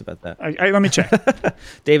curious about that. Let me check.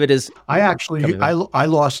 David is. I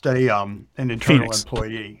lost an internal Phoenix.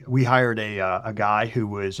 employee. We hired a guy who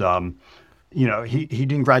was, he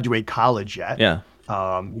didn't graduate college yet. Yeah.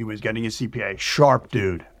 He was getting his CPA. Sharp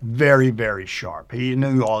dude. Very, very sharp. He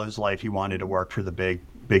knew all his life he wanted to work for the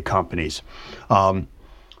big companies.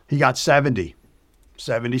 He got 70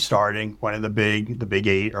 starting, one of the big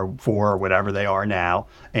 8 or 4 or whatever they are now.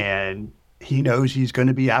 And he knows he's going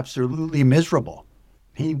to be absolutely miserable.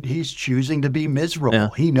 He's choosing to be miserable. Yeah.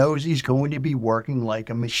 He knows he's going to be working like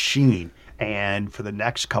a machine. And for the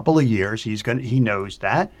next couple of years, he knows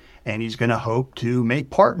that, and he's going to hope to make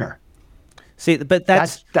partner. See, but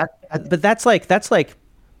that's like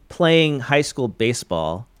playing high school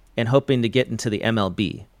baseball and hoping to get into the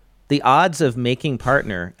MLB. The odds of making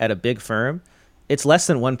partner at a big firm, it's less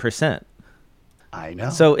than 1%. I know.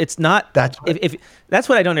 So it's not. If that's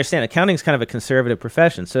what I don't understand. Accounting is kind of a conservative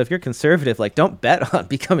profession. So if you're conservative, like, don't bet on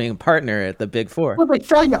becoming a partner at the Big Four. Well, they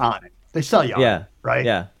sell you on it. They sell you on it, right?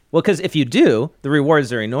 Yeah. Well, because if you do, the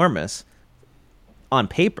rewards are enormous. On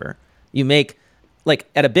paper, you make, like,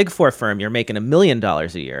 at a Big Four firm, you're making $1 million a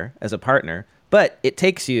year as a partner, but it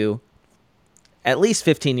takes you at least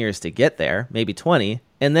 15 years to get there, maybe 20,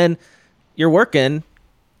 and then you're working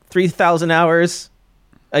 3,000 hours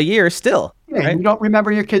a year still. Yeah, right? You don't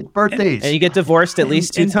remember your kids' birthdays. And you get divorced at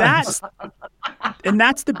least 2 times. And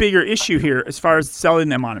that's the bigger issue here as far as selling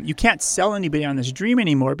them on them. You can't sell anybody on this dream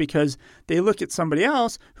anymore because they look at somebody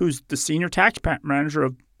else who's the senior tax manager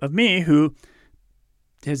of me, who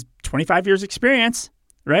has 25 years experience,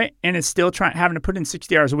 right? And is still having to put in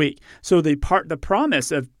 60 hours a week. So the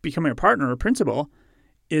promise of becoming a partner or principal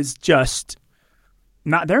is just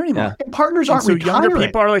not there anymore. Yeah. Partners aren't retiring. So younger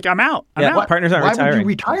people are like, I'm out. Partners aren't retiring. Why would you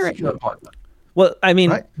retire if you're a partner? Well, I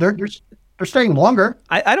mean, right? They're staying longer.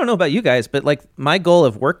 I don't know about you guys, but like my goal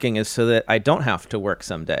of working is so that I don't have to work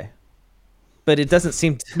someday. But it doesn't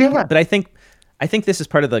seem to. Yeah. But I think this is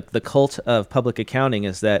part of the cult of public accounting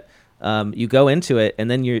is that you go into it and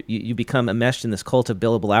then you become enmeshed in this cult of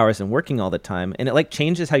billable hours and working all the time, and it like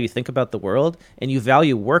changes how you think about the world, and you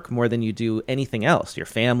value work more than you do anything else, your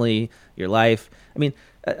family, your life. I mean,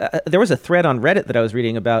 there was a thread on Reddit that I was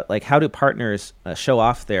reading about like how do partners show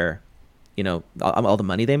off their, all the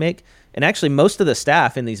money they make. And actually, most of the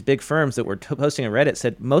staff in these big firms that were posting on Reddit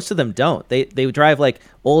said most of them don't. They drive like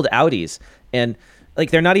old Audis, and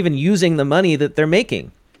like they're not even using the money that they're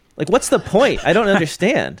making. Like, what's the point? I don't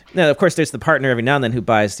understand. Now, of course, there's the partner every now and then who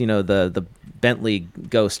buys, the Bentley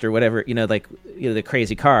Ghost or whatever, the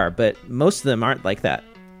crazy car. But most of them aren't like that.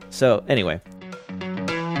 So anyway.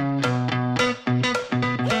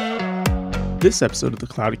 This episode of the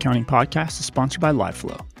Cloud Accounting Podcast is sponsored by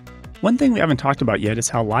LiveFlow. One thing we haven't talked about yet is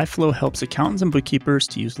how LiveFlow helps accountants and bookkeepers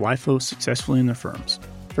to use LiveFlow successfully in their firms.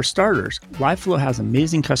 For starters, LiveFlow has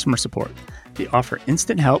amazing customer support. They offer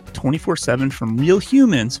instant help 24/7 from real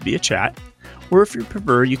humans via chat, or if you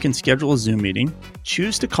prefer, you can schedule a Zoom meeting,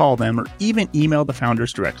 choose to call them, or even email the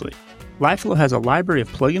founders directly. LiveFlow has a library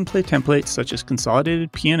of plug-and-play templates such as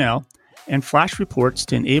consolidated P&L and flash reports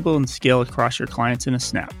to enable and scale across your clients in a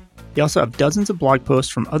snap. They also have dozens of blog posts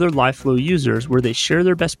from other LiveFlow users where they share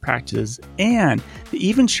their best practices, and they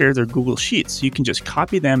even share their Google Sheets, so you can just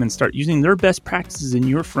copy them and start using their best practices in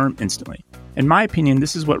your firm instantly. In my opinion,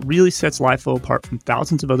 this is what really sets LiveFlow apart from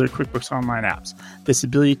thousands of other QuickBooks Online apps, this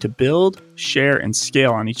ability to build, share, and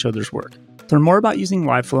scale on each other's work. To learn more about using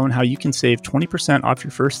LiveFlow and how you can save 20% off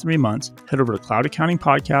your first 3 months, head over to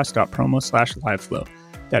cloudaccountingpodcast.promo/LiveFlow.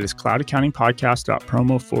 That is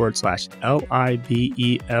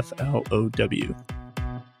cloudaccountingpodcast.promo/LIVEFLOW.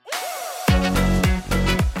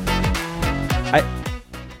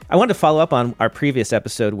 I wanted to follow up on our previous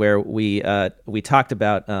episode where we talked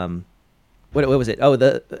about what was it? Oh,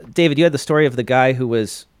 David, you had the story of the guy who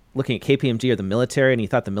was looking at KPMG or the military, and he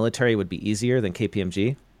thought the military would be easier than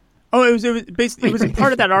KPMG. Oh, it was basically a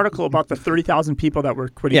part of that article about the 30,000 people that were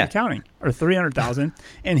quitting accounting, or 300,000.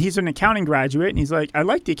 And he's an accounting graduate, and he's like, I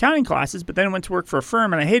liked the accounting classes, but then I went to work for a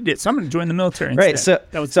firm, and I hated it, so I'm going to join the military instead.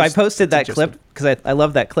 Right, so I posted that clip because I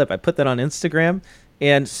love that clip. I put that on Instagram,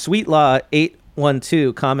 and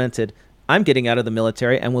SweetLaw812 commented, I'm getting out of the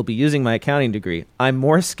military and will be using my accounting degree. I'm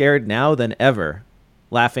more scared now than ever.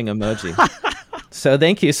 Laughing emoji. So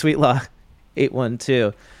thank you,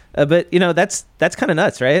 SweetLaw812. But that's kind of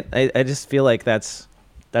nuts, right? I just feel like that's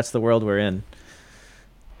the world we're in.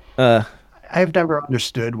 I've never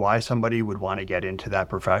understood why somebody would want to get into that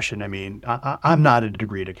profession. I mean, I'm not a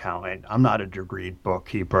degreed accountant. I'm not a degreed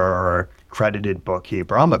bookkeeper or accredited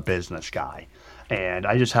bookkeeper. I'm a business guy, and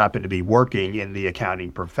I just happen to be working in the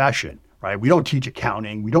accounting profession. Right? We don't teach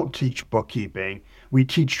accounting. We don't teach bookkeeping. We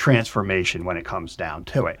teach transformation when it comes down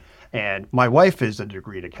to it. And my wife is a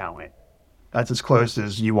degreed accountant. That's as close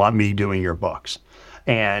as you want me doing your books.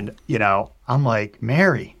 And, I'm like,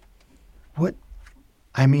 Mary, what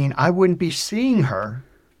I mean, I wouldn't be seeing her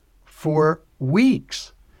for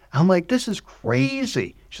weeks. I'm like, this is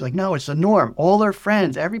crazy. She's like, no, it's the norm. All their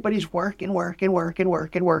friends, everybody's working.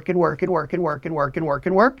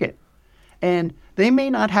 And they may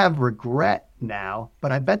not have regret now,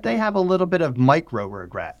 but I bet they have a little bit of micro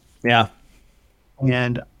regret. Yeah.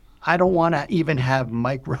 And I don't want to even have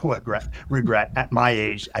micro regret at my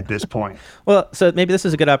age at this point. Well, so maybe this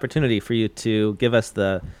is a good opportunity for you to give us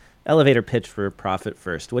the elevator pitch for Profit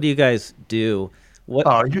First. What do you guys do?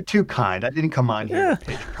 Oh, you're too kind. I didn't come on here to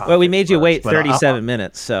pitch Profit Well, we made you wait First, 37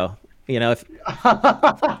 minutes, so, if...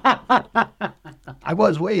 I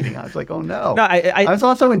was waiting. I was like, oh, no. No, I was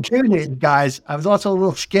also intimidated, guys. I was also a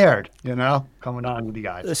little scared, coming on with you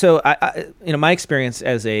guys. So, my experience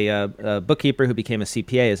as a bookkeeper who became a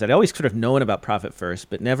CPA is that I always sort of known about Profit First,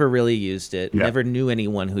 but never really used it. Yeah. Never knew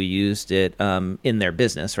anyone who used it in their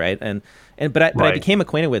business, right? But I became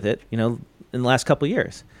acquainted with it, in the last couple of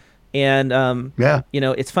years. And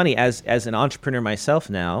it's funny as an entrepreneur myself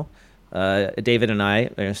now. David and I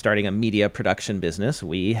are starting a media production business.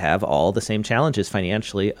 We have all the same challenges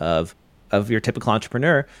financially of your typical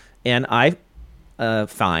entrepreneur, and I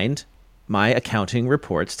find my accounting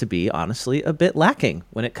reports to be honestly a bit lacking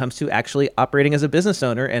when it comes to actually operating as a business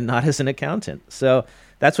owner and not as an accountant. So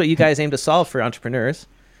that's what you guys aim to solve for entrepreneurs.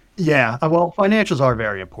 Yeah, well, financials are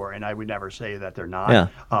very important. I would never say that they're not. Yeah.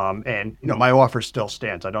 And my offer still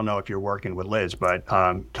stands. I don't know if you're working with Liz, but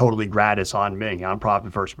totally gratis on me. I'm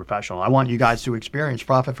Profit First Professional. I want you guys to experience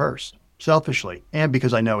Profit First, selfishly, and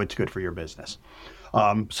because I know it's good for your business.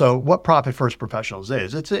 So what Profit First Professionals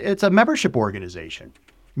is, it's a membership organization.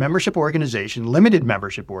 Limited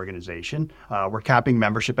membership organization. We're capping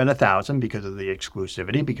membership at 1,000 because of the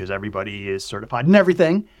exclusivity, because everybody is certified in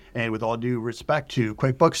everything. And with all due respect to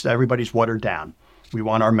QuickBooks, everybody's watered down. We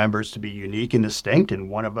want our members to be unique and distinct and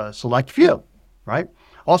one of a select few, right?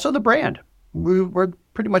 Also the brand. We're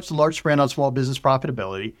pretty much the largest brand on small business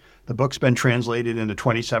profitability. The book's been translated into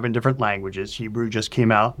 27 different languages. Hebrew just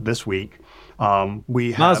came out this week.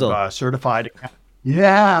 We have certified...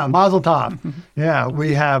 Yeah, Mazel Tov. Yeah,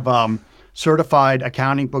 we have certified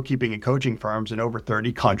accounting, bookkeeping, and coaching firms in over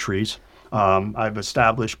 30 countries. I've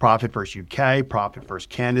established Profit First UK, Profit First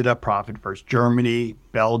Canada, Profit First Germany,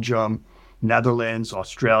 Belgium, Netherlands,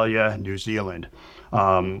 Australia, New Zealand.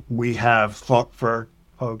 We have for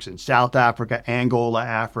folks in South Africa, Angola,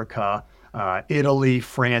 Africa, Italy,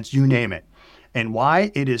 France, you name it. And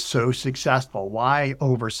why it is so successful, why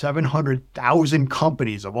over 700,000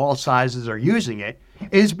 companies of all sizes are using it,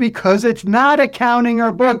 is because it's not accounting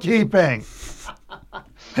or bookkeeping.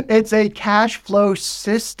 It's a cash flow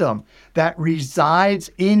system that resides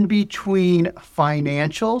in between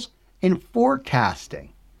financials and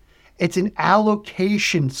forecasting. It's an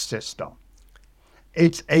allocation system.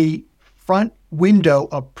 It's a front window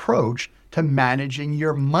approach to managing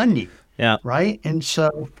your money. Yeah. Right? And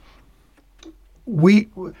so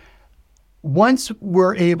once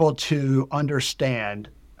we're able to understand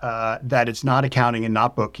that it's not accounting and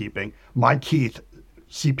not bookkeeping, my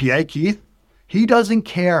CPA Keith, he doesn't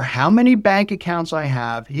care how many bank accounts I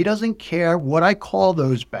have. He doesn't care what I call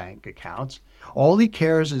those bank accounts. All he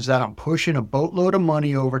cares is that I'm pushing a boatload of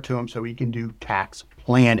money over to him so he can do tax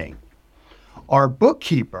planning. Our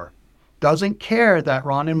bookkeeper doesn't care that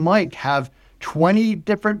Ron and Mike have 20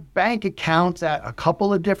 different bank accounts at a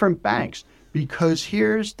couple of different banks, because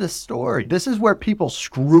here's the story. This is where people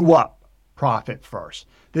screw up Profit First.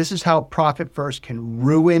 This is how Profit First can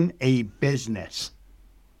ruin a business.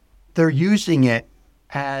 They're using it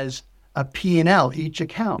as a P&L, each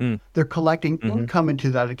account. They're collecting income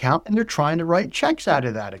into that account, and they're trying to write checks out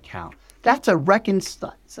of that account. That's a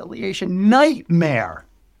reconciliation nightmare.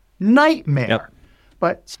 Yep.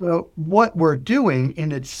 But so what we're doing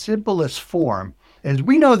in its simplest form is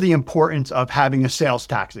we know the importance of having a sales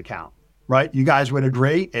tax account, right? You guys would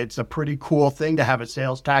agree it's a pretty cool thing to have a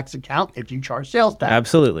sales tax account if you charge sales tax.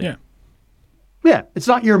 Absolutely. Yeah, it's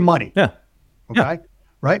not your money. Yeah. Okay, yeah.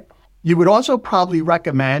 Right? You would also probably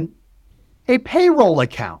recommend a payroll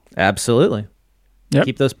account. Absolutely. Yep.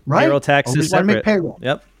 Keep those payroll taxes separate. Make payroll.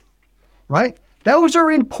 Yep. Right? Those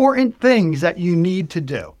are important things that you need to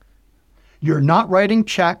do. You're not writing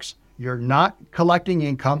checks. You're not collecting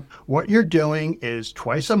income. What you're doing is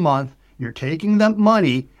twice a month, you're taking that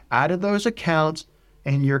money out of those accounts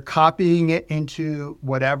and you're copying it into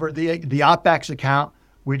whatever the OpEx account,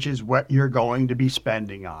 which is what you're going to be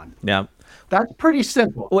spending on. Yeah. That's pretty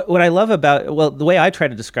simple. What I love about, the way I try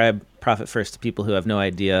to describe Profit First to people who have no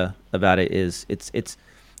idea about it is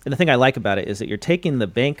and the thing I like about it is that you're taking the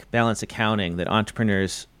bank balance accounting that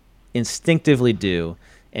entrepreneurs instinctively do,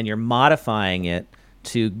 and you're modifying it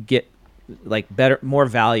to get like better, more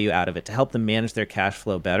value out of it to help them manage their cash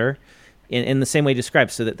flow better in the same way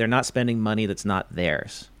described, so that they're not spending money that's not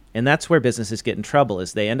theirs. And that's where businesses get in trouble,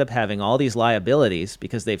 is they end up having all these liabilities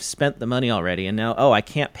because they've spent the money already. And now, I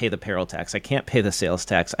can't pay the payroll tax. I can't pay the sales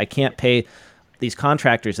tax. I can't pay these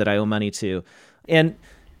contractors that I owe money to. And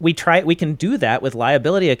we can do that with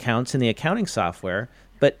liability accounts in the accounting software,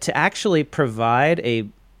 but to actually provide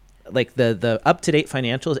the up-to-date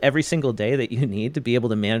financials every single day that you need to be able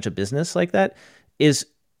to manage a business like that is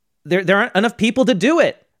there aren't enough people to do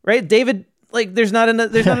it, right? David, like there's not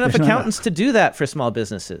enough accountants to do that for small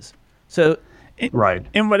businesses. So right.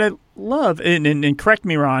 And what I love, and correct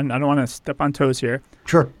me, Ron, I don't want to step on toes here.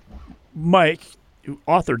 Sure. Mike, who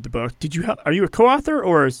authored the book, are you a co-author,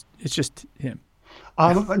 or is it's just him?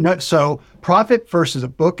 No, so Profit First is a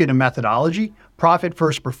book and a methodology. Profit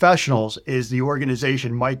First Professionals is the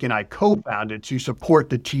organization Mike and I co-founded to support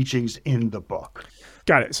the teachings in the book.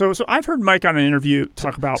 Got it. So I've heard Mike on an interview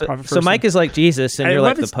talk about Profit First. So Mike is like Jesus, and you're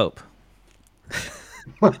like the Pope.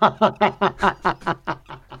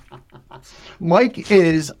 Mike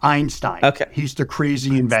is Einstein. Okay. He's the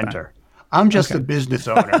crazy inventor. I'm just a business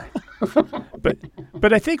owner.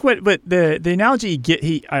 But I think what the analogy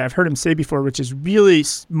I've heard him say before, which is really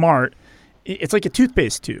smart, it's like a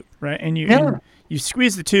toothpaste tube, right? And you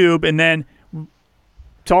squeeze the tube, and then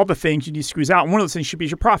to all the things you need to squeeze out. And one of those things should be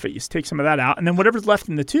your profit. You just take some of that out, and then whatever's left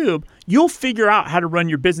in the tube, you'll figure out how to run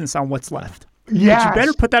your business on what's left. Yes. But you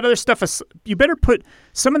better put that other stuff. You better put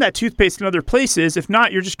some of that toothpaste in other places. If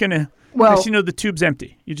not, you're just gonna. Well, the tube's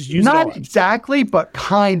empty. You just use it all. Not exactly, but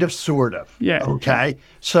kind of, sort of. Yeah. Okay.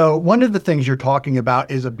 So one of the things you're talking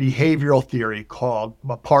about is a behavioral theory called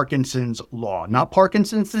Parkinson's law. Not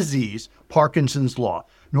Parkinson's disease, Parkinson's law.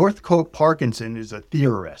 Northrop Parkinson is a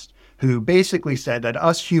theorist who basically said that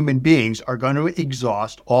us human beings are going to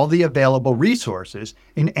exhaust all the available resources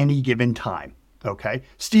in any given time. Okay.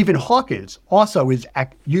 Stephen Hawking also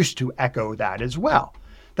used to echo that as well.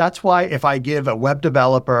 That's why if I give a web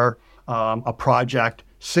developer a project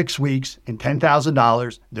 6 weeks and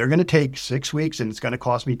 $10,000, they're going to take 6 weeks and it's going to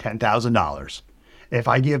cost me $10,000. If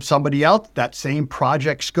I give somebody else that same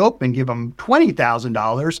project scope and give them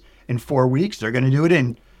 $20,000 in 4 weeks, they're going to do it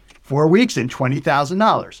in 4 weeks and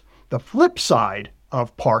 $20,000. The flip side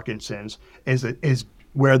of Parkinson's is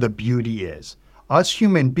where the beauty is. Us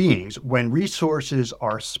human beings, when resources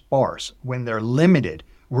are sparse, when they're limited,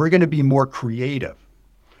 we're going to be more creative.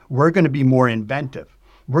 We're going to be more inventive.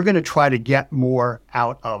 We're going to try to get more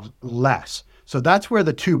out of less. So that's where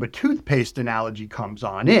the tube of toothpaste analogy comes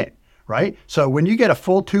on in, right? So when you get a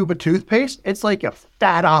full tube of toothpaste, it's like a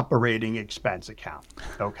fat operating expense account,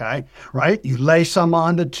 okay? Right? You lay some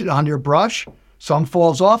on your brush, some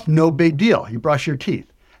falls off, no big deal. You brush your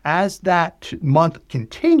teeth. As that month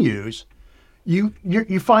continues, you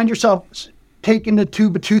find yourself taking the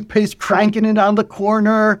tube of toothpaste, cranking it on the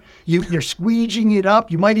corner. You're squeegeeing it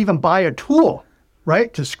up. You might even buy a tool,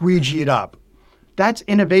 right, to squeegee it up. That's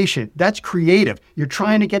innovation. That's creative. You're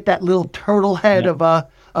trying to get that little turtle head of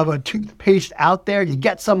a toothpaste out there. You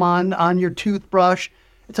get some on your toothbrush.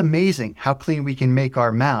 It's amazing how clean we can make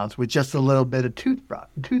our mouths with just a little bit of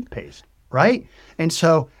toothpaste, right? And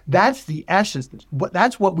so that's the essence.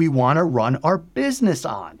 That's what we want to run our business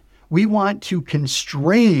on. We want to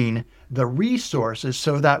constrain the resources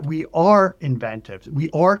so that we are inventive, we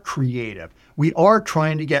are creative, we are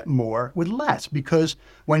trying to get more with less. Because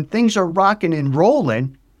when things are rocking and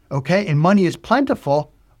rolling, okay, and money is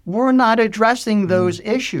plentiful, we're not addressing those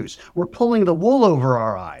issues. We're pulling the wool over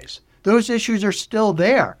our eyes. Those issues are still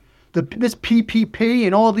there. This PPP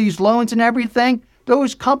and all these loans and everything,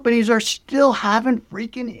 those companies are still having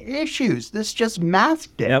freaking issues. This just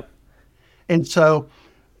masked it. Yep. And so,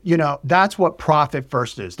 that's what Profit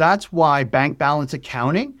First is. That's why bank balance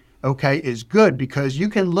accounting, okay, is good, because you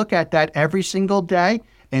can look at that every single day,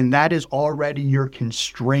 and that is already your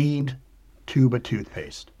constrained tube of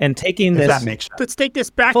toothpaste. And taking this, that makes sense. Let's take this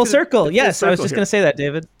back full to circle. the Yes, full I was just going to say that,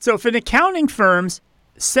 David. So if an accounting firms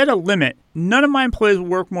set a limit, none of my employees will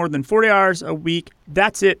work more than 40 hours a week.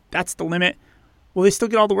 That's it. That's the limit. Will they still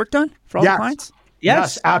get all the work done for all the clients?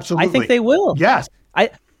 Yes, absolutely. I think they will. Yes.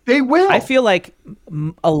 They will. I feel like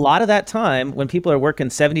a lot of that time when people are working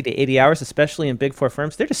 70 to 80 hours, especially in big four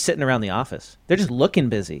firms, they're just sitting around the office. They're just looking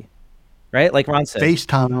busy, right? Like Ron said.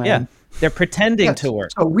 FaceTime. Yeah. They're pretending to work.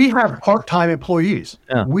 So we have part-time employees.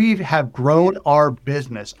 Yeah. We have grown our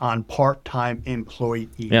business on part-time employees.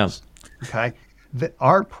 Yeah. Okay.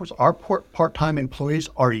 Our part-time employees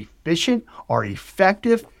are efficient, are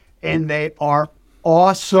effective, and they are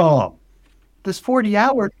awesome. This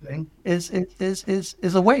 40-hour thing is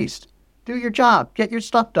a waste. Do your job. Get your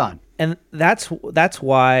stuff done. And that's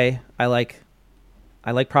why I like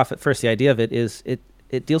Profit First. The idea of it is it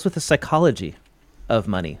deals with the psychology of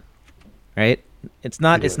money, right? It's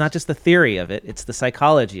not just the theory of it, it's the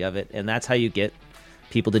psychology of it, and that's how you get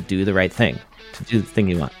people to do the right thing, to do the thing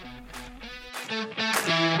you want.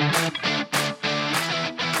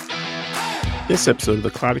 This episode of the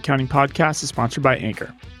Cloud Accounting Podcast is sponsored by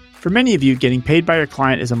Anchor. For many of you, getting paid by your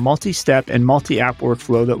client is a multi-step and multi-app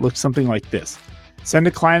workflow that looks something like this. Send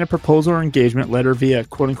a client a proposal or engagement letter via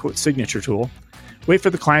quote-unquote signature tool, wait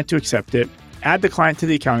for the client to accept it, add the client to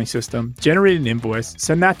the accounting system, generate an invoice,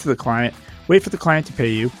 send that to the client, wait for the client to pay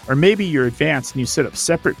you, or maybe you're advanced and you set up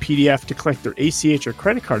separate PDF to collect their ACH or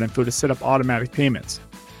credit card info to set up automatic payments.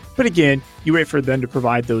 But again, you wait for them to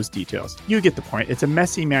provide those details. You get the point. It's a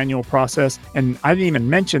messy manual process, and I didn't even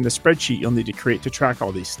mention the spreadsheet you'll need to create to track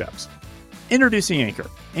all these steps. Introducing Anchor.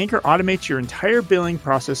 Anchor automates your entire billing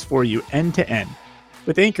process for you end to end.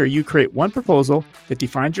 With Anchor, you create one proposal that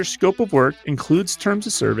defines your scope of work, includes terms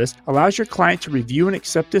of service, allows your client to review and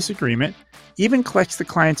accept this agreement, even collects the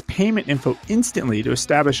client's payment info instantly to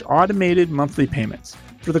establish automated monthly payments.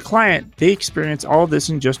 For the client, they experience all of this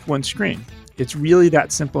in just one screen. It's really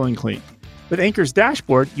that simple and clean. With Anchor's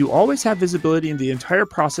dashboard, you always have visibility in the entire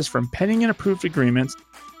process from pending and approved agreements.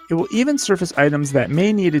 It will even surface items that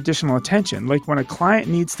may need additional attention, like when a client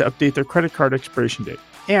needs to update their credit card expiration date.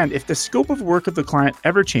 And if the scope of work of the client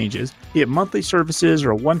ever changes, be it monthly services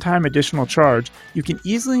or a one-time additional charge, you can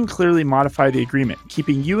easily and clearly modify the agreement,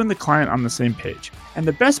 keeping you and the client on the same page. And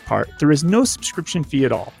the best part, there is no subscription fee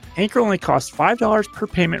at all. Anchor only costs $5 per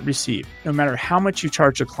payment received. No matter how much you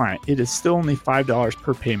charge a client, it is still only $5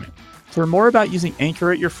 per payment. To learn more about using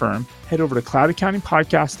Anchor at your firm, head over to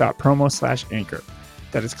cloudaccountingpodcast.promo/anchor.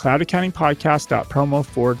 That is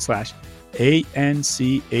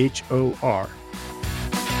cloudaccountingpodcast.promo/ANCHOR.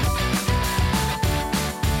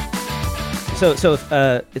 So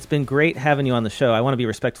it's been great having you on the show. I want to be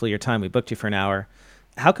respectful of your time. We booked you for an hour.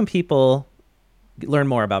 How can people learn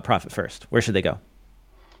more about Profit First? Where should they go?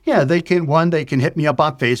 Yeah, they can hit me up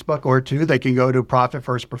on Facebook, or two, they can go to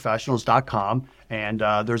profitfirstprofessionals.com, and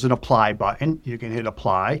there's an apply button. You can hit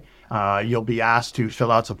apply. You'll be asked to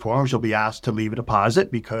fill out some forms. You'll be asked to leave a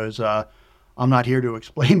deposit because I'm not here to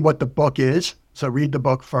explain what the book is. So read the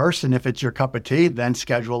book first, and if it's your cup of tea, then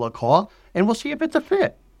schedule a call, and we'll see if it's a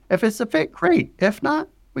fit. If it's a fit, great. If not,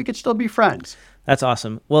 we could still be friends. That's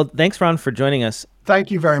awesome. Well, thanks, Ron, for joining us.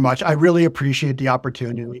 Thank you very much. I really appreciate the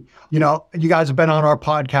opportunity. You know, you guys have been on our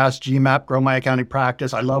podcast, GMAP, Grow My Accounting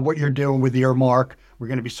Practice. I love what you're doing with Earmark. We're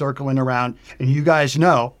going to be circling around. And you guys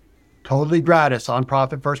know, totally gratis on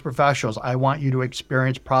Profit First Professionals. I want you to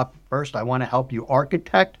experience Profit First. I want to help you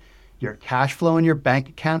architect your cash flow in your bank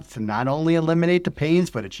account to not only eliminate the pains,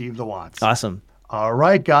 but achieve the wants. Awesome. All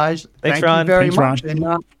right, guys. Thanks, Thank Ron. you very Thanks, much. And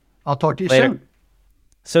I'll talk to you Later. soon.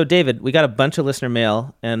 So, David, we got a bunch of listener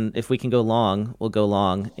mail, and if we can go long, we'll go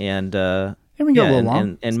long, and we can go a little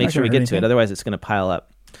long. And make sure we get to it. Otherwise, it's going to pile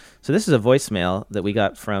up. So, this is a voicemail that we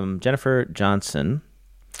got from Jennifer Johnson,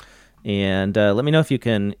 and let me know if you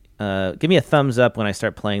can give me a thumbs up when I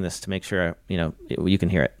start playing this to make sure you can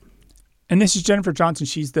hear it. And this is Jennifer Johnson.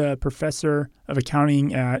 She's the professor of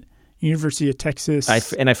accounting at University of Texas.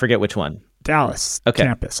 I forget which one. Dallas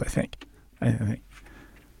campus, I think.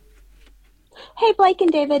 Hey, Blake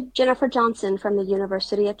and David, Jennifer Johnson from the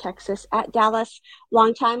University of Texas at Dallas,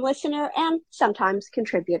 longtime listener and sometimes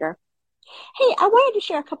contributor. Hey, I wanted to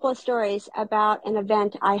share a couple of stories about an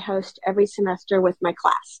event I host every semester with my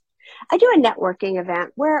class. I do a networking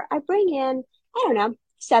event where I bring in,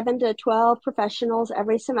 7 to 12 professionals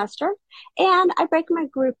every semester, and I break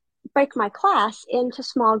my class into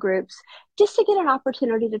small groups just to get an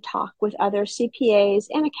opportunity to talk with other CPAs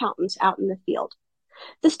and accountants out in the field.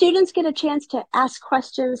 The students get a chance to ask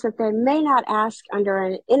questions that they may not ask under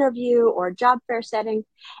an interview or job fair setting,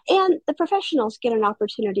 and the professionals get an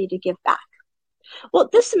opportunity to give back. Well,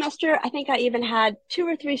 this semester, I think I even had 2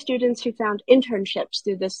 or 3 students who found internships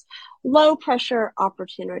through this low-pressure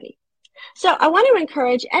opportunity. So I want to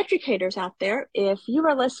encourage educators out there, if you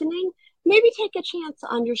are listening, maybe take a chance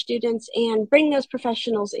on your students and bring those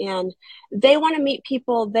professionals in. They want to meet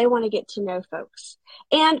people. They want to get to know folks.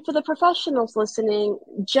 And for the professionals listening,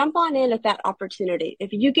 jump on in at that opportunity.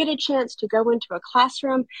 If you get a chance to go into a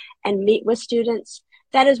classroom and meet with students,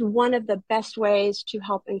 that is one of the best ways to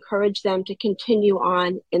help encourage them to continue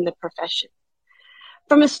on in the profession.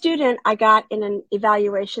 From a student, I got in an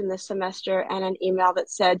evaluation this semester and an email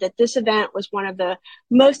that said that this event was one of the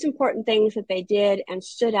most important things that they did and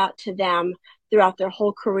stood out to them throughout their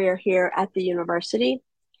whole career here at the university.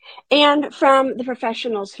 And from the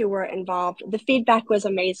professionals who were involved, the feedback was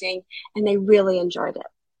amazing and they really enjoyed it.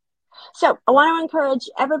 So I want to encourage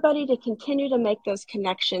everybody to continue to make those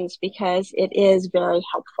connections because it is very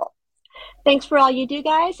helpful. Thanks for all you do,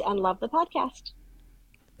 guys, and love the podcast.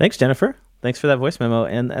 Thanks, Jennifer. Thanks for that voice memo.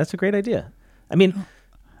 And that's a great idea. I mean,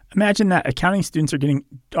 imagine that accounting students are getting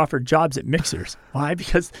offered jobs at mixers. Why?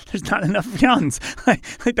 Because there's not enough accountants.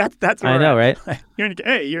 That's I know, right?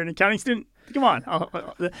 You're an accounting student. Come on.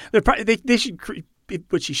 They should.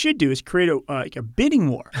 What you should do is create a bidding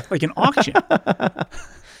war, like an auction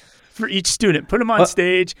for each student. Put them on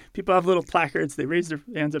stage. People have little placards. They raise their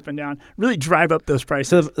hands up and down. Really drive up those prices.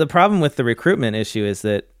 So the problem with the recruitment issue is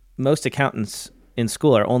that most accountants in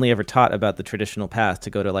school are only ever taught about the traditional path to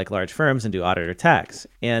go to like large firms and do audit or tax.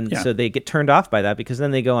 And so they get turned off by that because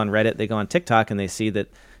then they go on Reddit, they go on TikTok, and they see that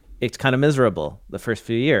it's kind of miserable the first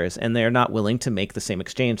few years. And they're not willing to make the same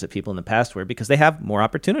exchange that people in the past were because they have more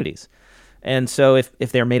opportunities. And so if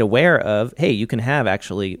they're made aware of, hey, you can have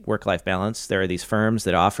actually work-life balance. There are these firms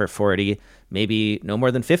that offer 40, maybe no more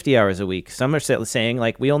than 50 hours a week. Some are saying,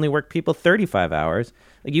 like, we only work people 35 hours.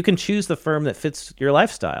 Like, you can choose the firm that fits your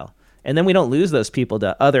lifestyle. And then we don't lose those people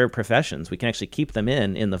to other professions. We can actually keep them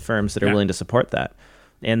in the firms that are willing to support that.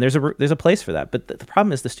 And there's a place for that. But the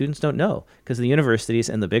problem is the students don't know because the universities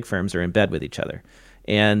and the big firms are in bed with each other.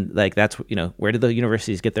 And like that's, where do the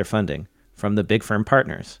universities get their funding? From the big firm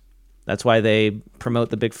partners. That's why they promote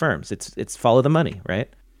the big firms. It's follow the money, right?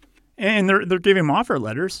 And they're giving them offer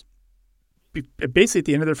letters basically at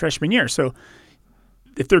the end of their freshman year. So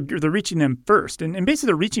if they're reaching them first, and basically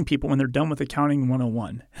they're reaching people when they're done with accounting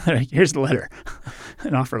 101. Here's the letter,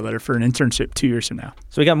 an offer letter for an internship 2 years from now.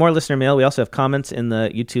 So we got more listener mail. We also have comments in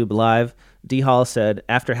the YouTube Live. D. Hall said,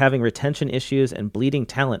 after having retention issues and bleeding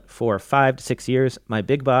talent for 5 to 6 years, my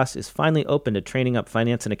big boss is finally open to training up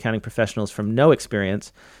finance and accounting professionals from no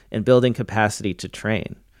experience and building capacity to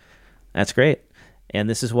train. That's great. And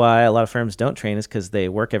this is why a lot of firms don't train is because they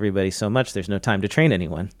work everybody so much, there's no time to train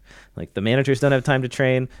anyone. Like the managers don't have time to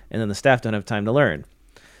train, and then the staff don't have time to learn.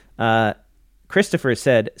 Christopher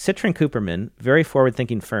said, Citrin Cooperman, very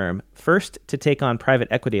forward-thinking firm, first to take on private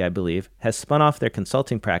equity, I believe, has spun off their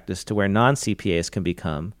consulting practice to where non-CPAs can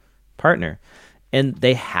become partner. And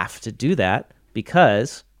they have to do that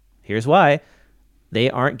because, here's why, they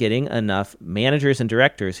aren't getting enough managers and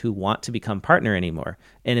directors who want to become partner anymore.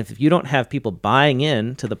 And if you don't have people buying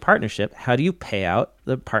in to the partnership, how do you pay out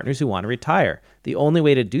the partners who want to retire? The only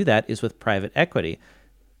way to do that is with private equity.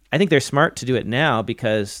 I think they're smart to do it now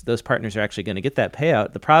because those partners are actually going to get that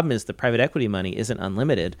payout. The problem is the private equity money isn't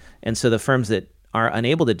unlimited. And so the firms that are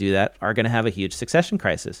unable to do that are going to have a huge succession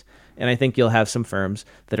crisis. And I think you'll have some firms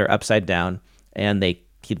that are upside down and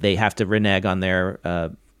they have to renege on their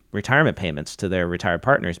retirement payments to their retired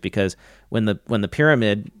partners because when the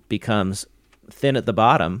pyramid becomes thin at the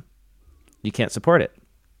bottom, you can't support it.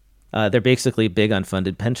 They're basically big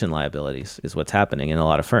unfunded pension liabilities is what's happening in a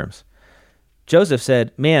lot of firms. Joseph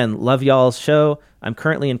said, man, love y'all's show. I'm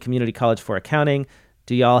currently in community college for accounting.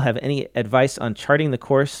 Do y'all have any advice on charting the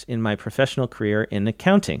course in my professional career in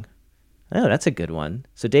accounting? Oh, that's a good one.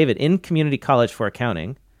 So David, in community college for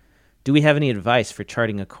accounting, do we have any advice for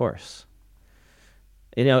charting a course?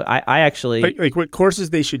 I actually... Like what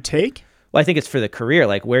courses they should take? Well, I think it's for the career.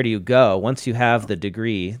 Like, where do you go? Once you have the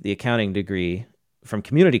degree, the accounting degree from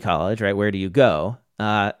community college, right, where do you go?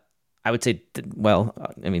 I would say,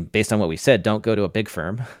 based on what we said, don't go to a big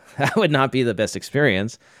firm. That would not be the best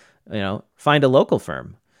experience. Find a local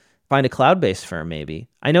firm. Find a cloud-based firm, maybe.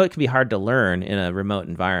 I know it can be hard to learn in a remote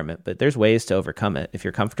environment, but there's ways to overcome it. If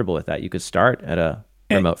you're comfortable with that, you could start at a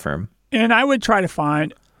remote firm. And I would try to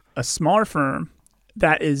find a smaller firm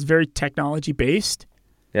that is very technology-based,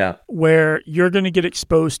 where you're going to get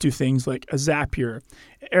exposed to things like a Zapier,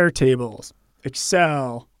 Airtables,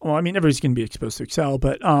 Excel. Well, I mean, everybody's going to be exposed to Excel,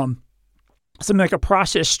 but something like a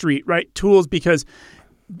Process Street, right? Tools, because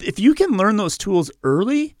if you can learn those tools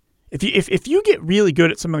early, if you get really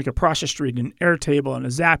good at something like a Process Street and Airtable and a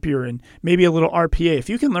Zapier and maybe a little RPA, if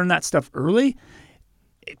you can learn that stuff early,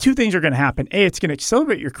 two things are going to happen. A, it's going to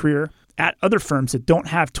accelerate your career at other firms that don't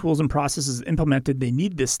have tools and processes implemented. They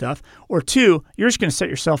need this stuff. Or two, you're just going to set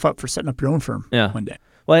yourself up for setting up your own firm one day.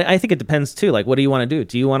 Well, I think it depends too. Like, what do you want to do?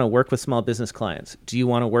 Do you want to work with small business clients? Do you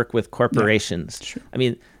want to work with corporations? Yeah, sure. I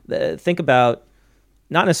mean, think about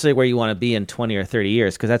not necessarily where you want to be in 20 or 30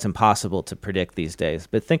 years, because that's impossible to predict these days.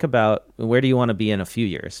 But think about where do you want to be in a few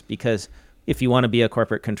years? Because if you want to be a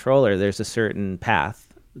corporate controller, there's a certain path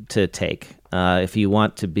to take. If you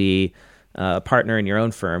want to be a partner in your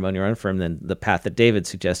own firm, then the path that David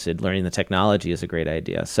suggested, learning the technology, is a great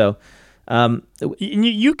idea. So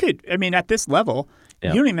you could, at this level, you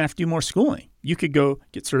don't even have to do more schooling. You could go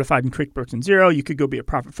get certified in QuickBooks and Xero. You could go be a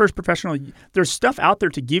Profit First professional. There's stuff out there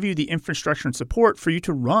to give you the infrastructure and support for you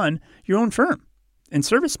to run your own firm and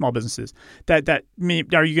service small businesses. Are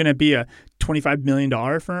you going to be a $25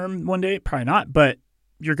 million firm one day? Probably not, but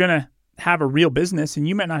you're going to have a real business and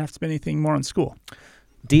you might not have to spend anything more on school.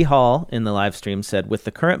 D. Hall in the live stream said, with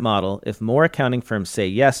the current model, if more accounting firms say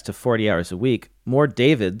yes to 40 hours a week, more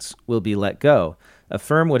Davids will be let go. A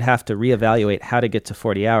firm would have to reevaluate how to get to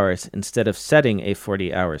 40 hours instead of setting a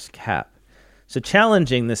 40 hours cap. So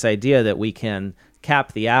challenging this idea that we can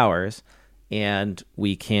cap the hours and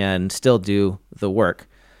we can still do the work.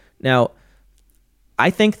 Now,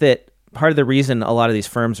 I think that part of the reason a lot of these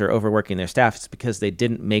firms are overworking their staff is because they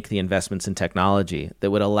didn't make the investments in technology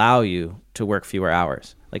that would allow you to work fewer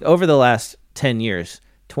hours. Like over the last 10 years,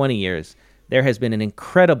 20 years, there has been an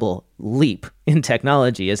incredible leap in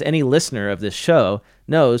technology. As any listener of this show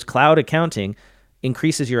knows, cloud accounting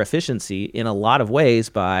increases your efficiency in a lot of ways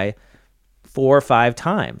by 4 or 5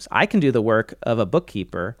 times. I can do the work of a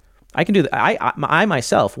bookkeeper. I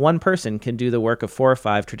myself, one person, can do the work of 4 or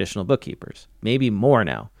 5 traditional bookkeepers, maybe more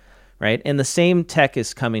now, right? And the same tech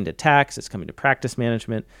is coming to tax, it's coming to practice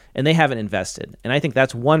management, and they haven't invested. And I think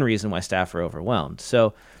that's one reason why staff are overwhelmed.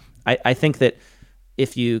 So I think that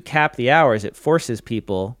if you cap the hours, it forces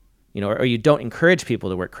people, or you don't encourage people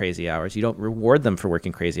to work crazy hours. You don't reward them for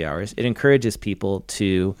working crazy hours. It encourages people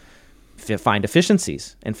to find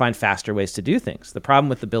efficiencies and find faster ways to do things. The problem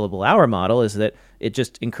with the billable hour model is that it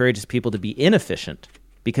just encourages people to be inefficient,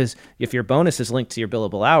 because if your bonus is linked to your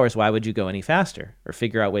billable hours, why would you go any faster or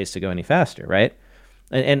figure out ways to go any faster, right?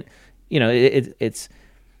 And it's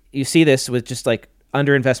you see this with just like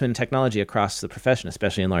underinvestment in technology across the profession,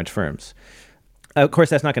 especially in large firms. Of course,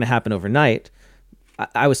 that's not going to happen overnight.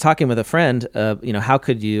 I was talking with a friend, how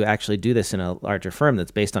could you actually do this in a larger firm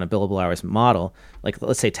that's based on a billable hours model? Like,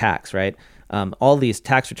 let's say tax, right? All these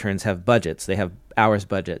tax returns have budgets. They have hours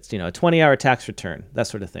budgets, a 20-hour tax return, that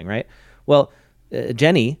sort of thing, right? Well,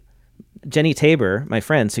 Jenny Tabor, my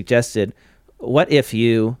friend, suggested, what if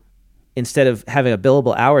you, instead of having a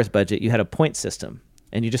billable hours budget, you had a point system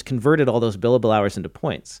and you just converted all those billable hours into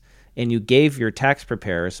points? And you gave your tax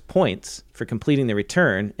preparers points for completing the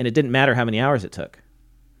return, and it didn't matter how many hours it took.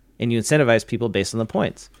 And you incentivize people based on the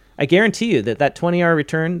points. I guarantee you that 20-hour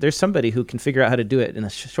return, there's somebody who can figure out how to do it in a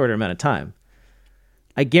shorter amount of time.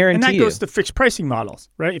 I guarantee you. And that goes to fixed pricing models,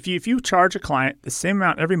 right? If you charge a client the same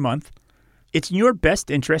amount every month, it's in your best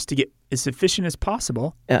interest to get as efficient as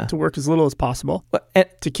possible, to work as little as possible,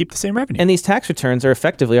 to keep the same revenue. And these tax returns are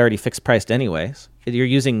effectively already fixed priced anyways. If you're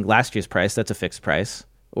using last year's price, that's a fixed price.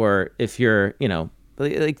 Or if you're,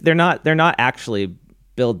 they're not actually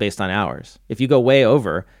billed based on hours. If you go way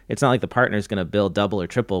over, it's not like the partner's going to bill double or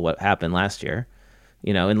triple what happened last year,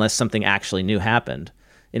 unless something actually new happened,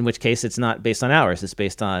 in which case it's not based on hours. It's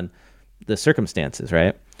based on the circumstances,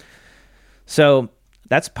 right? So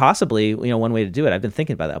that's possibly, one way to do it. I've been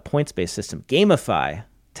thinking about that, a points-based system. Gamify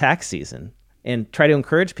tax season and try to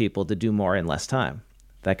encourage people to do more in less time.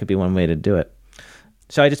 That could be one way to do it.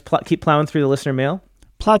 So I just keep plowing through the listener mail.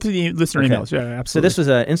 Plow through the listener emails. Yeah, absolutely. So this was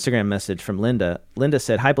an Instagram message from Linda. Linda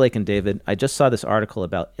said, "Hi, Blake and David. I just saw this article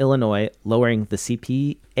about Illinois lowering the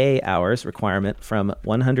CPA hours requirement from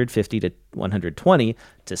 150 to 120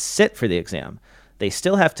 to sit for the exam. They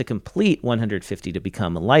still have to complete 150 to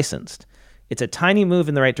become licensed. It's a tiny move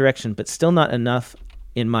in the right direction, but still not enough,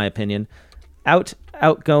 in my opinion.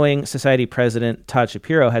 Outgoing society president Todd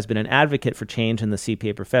Shapiro has been an advocate for change in the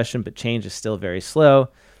CPA profession, but change is still very slow."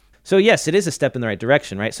 So yes, it is a step in the right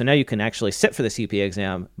direction, right? So now you can actually sit for the CPA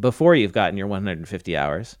exam before you've gotten your 150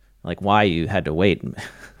 hours. Like why you had to wait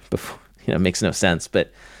before, makes no sense.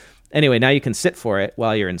 But anyway, now you can sit for it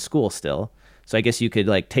while you're in school still. So I guess you could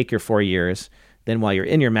take your 4 years. Then while you're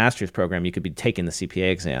in your master's program, you could be taking the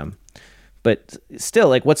CPA exam. But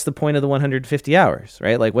still, what's the point of the 150 hours,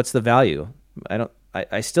 right? What's the value?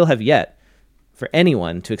 I still have yet for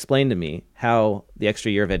anyone to explain to me how the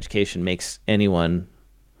extra year of education makes anyone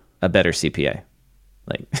a better CPA.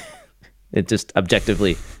 It just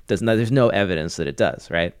objectively does not, there's no evidence that it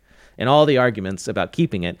does, right? And all the arguments about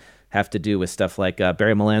keeping it have to do with stuff like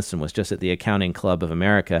Barry Melanson was just at the Accounting Club of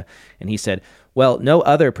America, and he said, well, no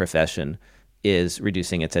other profession is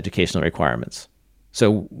reducing its educational requirements.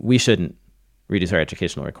 So we shouldn't reduce our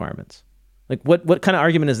educational requirements. What kind of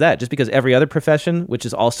argument is that? Just because every other profession, which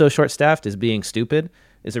is also short-staffed, is being stupid,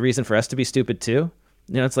 is a reason for us to be stupid too?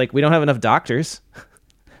 It's like we don't have enough doctors.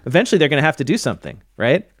 Eventually, they're going to have to do something,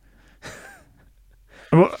 right?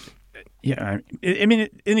 Well, yeah. And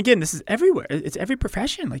again, this is everywhere. It's every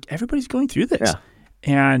profession. Everybody's going through this.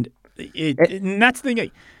 Yeah. And that's the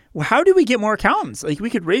thing. well, how do we get more accountants? Like, we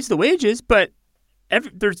could raise the wages, but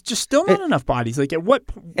there's just still not enough bodies. Like, at what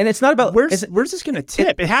point? And it's not about where's this going to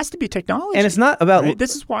tip? It has to be technology. And it's not about right?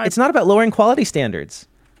 This is why it's not about lowering quality standards.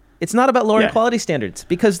 It's not about lowering quality standards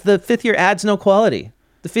because the fifth year adds no quality.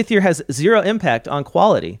 The fifth year has zero impact on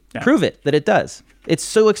quality. Yeah. Prove it that it does. It's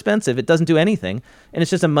so expensive it doesn't do anything, and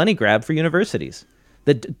it's just a money grab for universities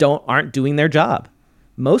that aren't doing their job.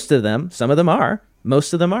 Most of them, some of them are,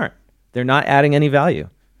 most of them aren't. They're not adding any value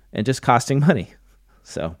and just costing money.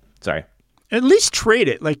 So, sorry. At least trade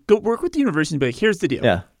it. Like, go work with the university and be like, here's the deal.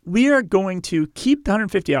 Yeah. We are going to keep the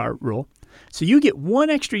 150-hour rule. So you get 1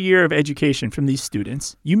 extra year of education from these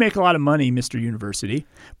students. You make a lot of money, Mr. University.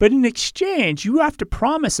 But in exchange, you have to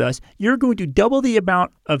promise us you're going to double the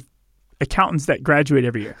amount of accountants that graduate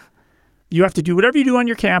every year. You have to do whatever you do on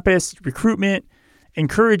your campus, recruitment,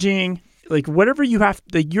 encouraging, like whatever you have.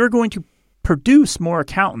 Like, you're going to produce more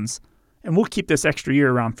accountants, and we'll keep this extra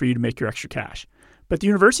year around for you to make your extra cash. But the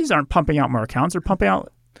universities aren't pumping out more accountants. They're pumping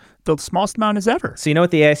out the smallest amount as ever. So you know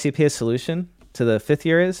what the AICPA's solution to the fifth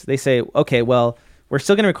year is? They say, okay, well, we're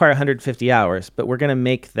still going to require 150 hours, but we're going to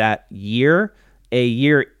make that year a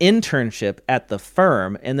year internship at the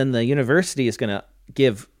firm, and then the university is going to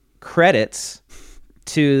give credits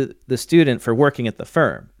to the student for working at the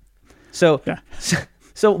firm. So,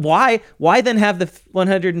 so why then have the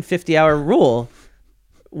 150-hour rule?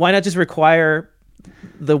 Why not just require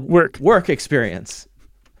the work experience?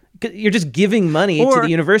 You're just giving money to the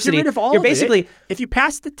university. Get rid of all You're basically, if you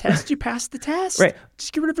pass the test, you pass the test. Right.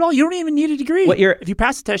 Just get rid of it all. You don't even need a degree. If you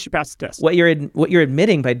pass the test, you pass the test. What you're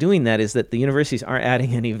admitting by doing that is that the universities aren't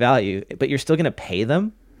adding any value, but you're still going to pay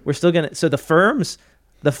them. We're still going to. So the firms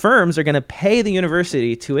are going to pay the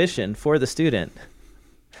university tuition for the student.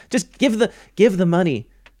 Just give the money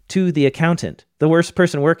to the accountant, the worst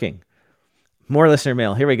person working. More listener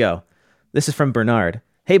mail. Here we go. This is from Bernard.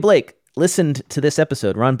 Hey, Blake. Listened to this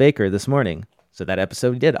episode, Ron Baker, this morning. So that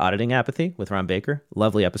episode we did, Auditing Apathy with Ron Baker.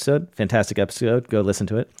 Lovely episode. Fantastic episode. Go listen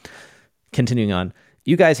to it. Continuing on.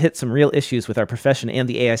 You guys hit some real issues with our profession and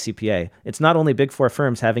the AICPA. It's not only Big Four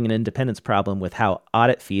firms having an independence problem with how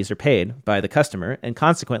audit fees are paid by the customer, and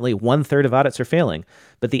consequently 1/3 of audits are failing,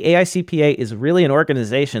 but the AICPA is really an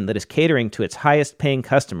organization that is catering to its highest paying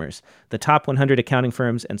customers. The top 100 accounting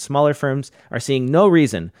firms and smaller firms are seeing no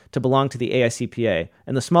reason to belong to the AICPA,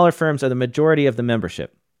 and the smaller firms are the majority of the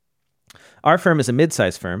membership. Our firm is a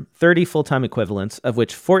mid-sized firm, 30 full-time equivalents, of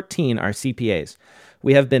which 14 are CPAs.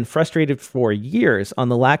 We have been frustrated for years on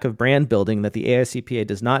the lack of brand building that the AICPA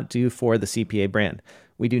does not do for the CPA brand.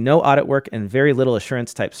 We do no audit work and very little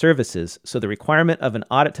assurance type services, so the requirement of an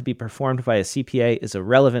audit to be performed by a CPA is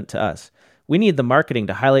irrelevant to us. We need the marketing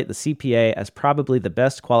to highlight the CPA as probably the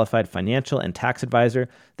best qualified financial and tax advisor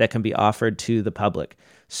that can be offered to the public.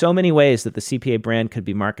 So many ways that the CPA brand could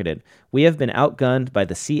be marketed. We have been outgunned by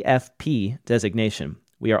the CFP designation.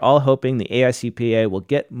 We are all hoping the AICPA will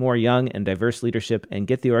get more young and diverse leadership and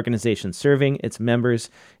get the organization serving its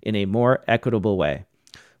members in a more equitable way.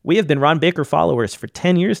 We have been Ron Baker followers for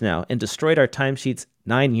 10 years now and destroyed our timesheets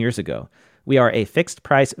 9 years ago. We are a fixed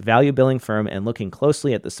price value billing firm and looking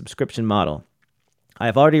closely at the subscription model. I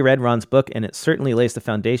have already read Ron's book, and it certainly lays the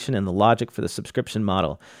foundation and the logic for the subscription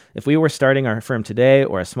model. If we were starting our firm today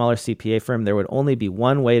or a smaller CPA firm, there would only be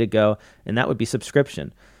one way to go, and that would be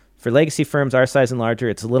subscription. For legacy firms our size and larger,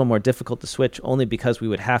 it's a little more difficult to switch only because we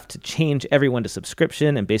would have to change everyone to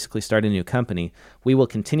subscription and basically start a new company. We will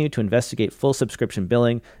continue to investigate full subscription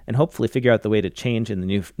billing and hopefully figure out the way to change in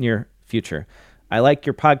the near future. I like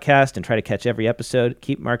your podcast and try to catch every episode.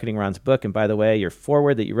 Keep marketing Ron's book. And by the way, your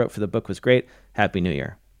foreword that you wrote for the book was great. Happy New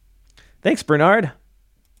Year. Thanks, Bernard.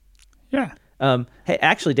 Yeah. Hey,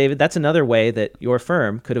 actually, David, that's another way that your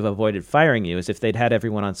firm could have avoided firing you is if they'd had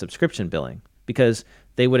everyone on subscription billing, because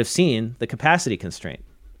they would have seen the capacity constraint.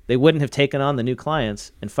 They wouldn't have taken on the new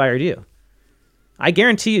clients and fired you. I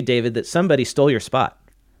guarantee you, David, that somebody stole your spot.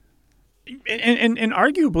 And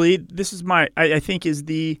arguably, this is I think is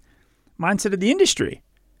the mindset of the industry.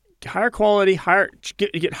 Higher quality,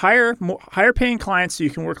 get higher paying clients so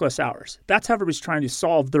you can work less hours. That's how everybody's trying to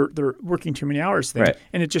solve their working too many hours thing. Right.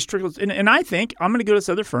 And it just trickles. And I think I'm going to go to this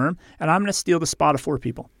other firm and I'm going to steal the spot of 4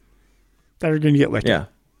 people that are going to get let go. Yeah.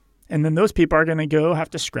 And then those people are going to go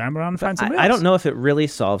have to scramble around and find somebody else. I don't know if it really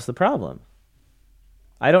solves the problem.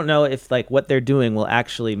 I don't know if what they're doing will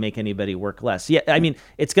actually make anybody work less. Yeah, I mean,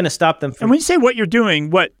 it's going to stop them from... And when you say what you're doing,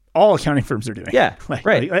 what all accounting firms are doing. Yeah,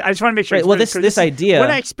 right. I just want to make sure. Right. Well, this idea...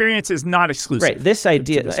 What I experience is not exclusive. Right. This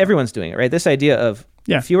idea, everyone's doing it, right? This idea of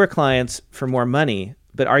fewer clients for more money,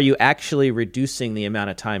 but are you actually reducing the amount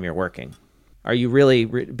of time you're working? Are you really...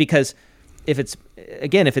 because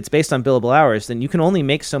if it's based on billable hours, then you can only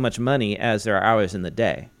make so much money as there are hours in the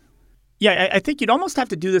day. Yeah, I think you'd almost have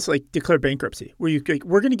to do this like declare bankruptcy, where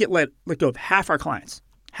we're going to get let go of half our clients,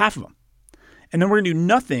 half of them. And then we're going to do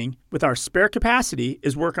nothing with our spare capacity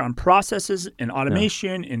is work on processes and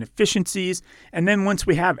automation and efficiencies. And then once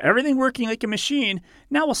we have everything working like a machine,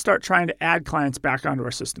 now we'll start trying to add clients back onto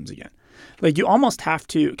our systems again. Like you almost have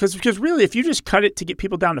to, because really if you just cut it to get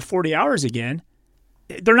people down to 40 hours again,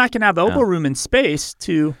 they're not going to have elbow room and space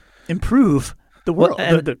to improve the world,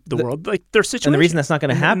 the world, like their situation. And the reason that's not going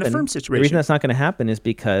to happen, the firm situation. The reason that's not going to happen is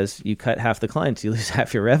because you cut half the clients, you lose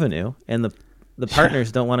half your revenue, and the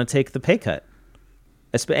partners don't want to take the pay cut.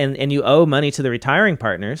 And you owe money to the retiring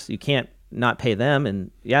partners. You can't not pay them.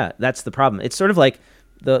 And yeah, that's the problem. It's sort of like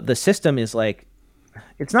the system is like,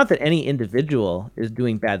 it's not that any individual is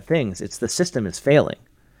doing bad things. It's the system is failing.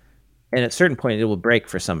 And at a certain point, it will break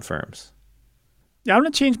for some firms. Yeah, I'm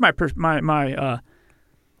going to change my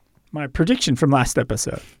prediction from last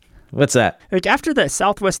episode. What's that? Like after the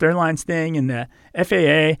Southwest Airlines thing and the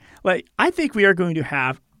FAA, like I think we are going to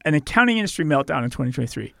have an accounting industry meltdown in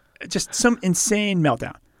 2023. Just some insane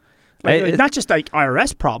meltdown. Like not just like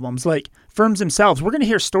IRS problems, like firms themselves. We're going to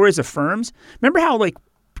hear stories of firms. Remember how like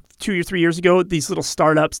 2 or 3 years ago, these little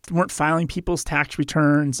startups weren't filing people's tax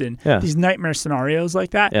returns and these nightmare scenarios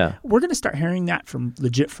like that? Yeah. We're going to start hearing that from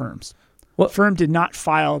legit firms. What firm did not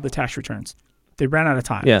file the tax returns? They ran out of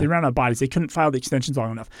time. Yeah. They ran out of bodies. They couldn't file the extensions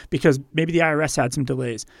long enough because maybe the IRS had some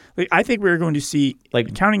delays. Like, I think we're going to see like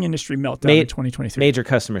accounting industry meltdown in 2023. Major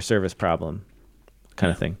customer service problem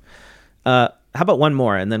kind of thing. How about one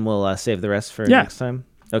more, and then we'll save the rest for next time?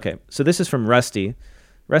 Okay, so this is from Rusty.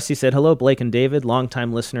 Rusty said, "Hello, Blake and David,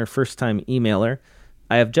 longtime listener, first-time emailer.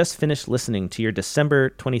 I have just finished listening to your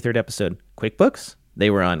December 23rd episode, QuickBooks. They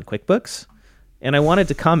were on QuickBooks. And I wanted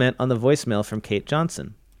to comment on the voicemail from Kate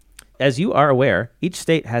Johnson. As you are aware, each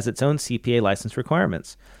state has its own CPA license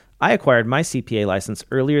requirements. I acquired my CPA license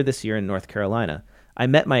earlier this year in North Carolina. I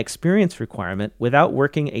met my experience requirement without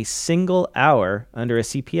working a single hour under a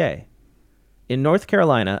CPA. In North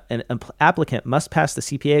Carolina, an applicant must pass the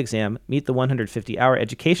CPA exam, meet the 150-hour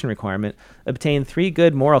education requirement, obtain 3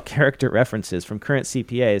 good moral character references from current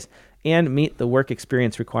CPAs, and meet the work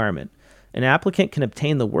experience requirement. An applicant can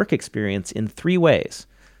obtain the work experience in 3 ways.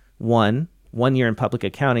 1 year in public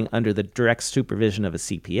accounting under the direct supervision of a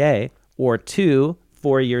CPA, or 2,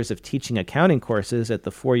 4 years of teaching accounting courses at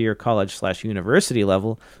the 4-year college/university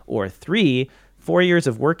level, or 3, 4 years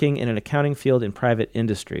of working in an accounting field in private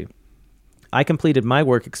industry. I completed my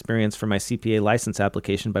work experience for my CPA license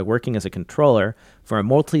application by working as a controller for a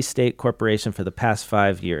multi-state corporation for the past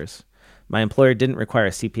 5 years. My employer didn't require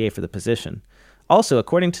a CPA for the position. Also,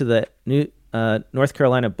 according to the new North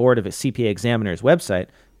Carolina Board of CPA Examiners website,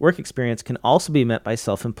 work experience can also be met by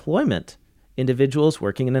self-employment, individuals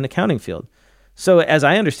working in an accounting field. So as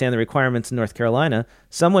I understand the requirements in North Carolina,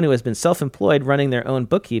 someone who has been self-employed running their own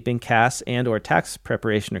bookkeeping, CAS, and or tax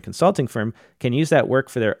preparation or consulting firm can use that work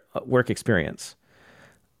for their work experience.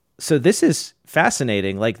 So this is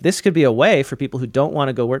fascinating. Like this could be a way for people who don't want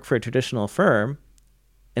to go work for a traditional firm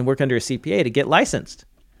and work under a CPA to get licensed.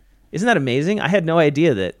 Isn't that amazing? I had no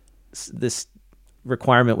idea that this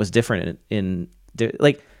requirement was different in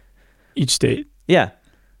like each state. Yeah.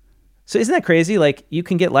 So isn't that crazy? Like you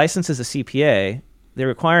can get licensed as a CPA. They're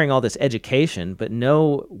requiring all this education, but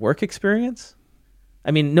no work experience. I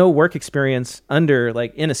mean, no work experience under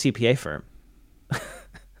like in a CPA firm.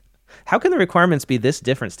 How can the requirements be this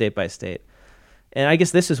different state by state? And I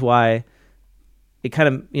guess this is why it kind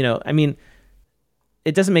of, I mean,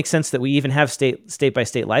 it doesn't make sense that we even have state by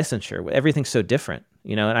state licensure. Everything's so different,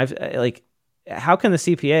 and how can the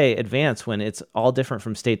CPA advance when it's all different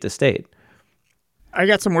from state to state? I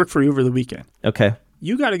got some work for you over the weekend. Okay.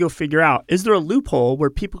 You got to go figure out, is there a loophole where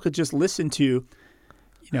people could just listen to,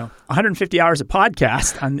 150 hours of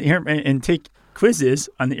podcast on the and take quizzes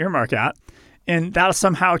on the Earmark app, and that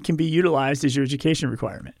somehow can be utilized as your education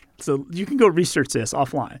requirement. So you can go research this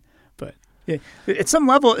offline. But at some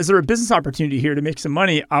level, is there a business opportunity here to make some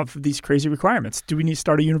money off of these crazy requirements? Do we need to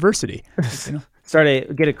start a university?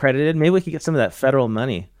 Get accredited? Maybe we could get some of that federal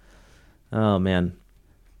money. Oh, man.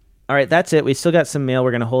 All right, that's it. We still got some mail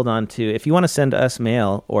we're going to hold on to. If you want to send us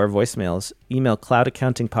mail or voicemails, email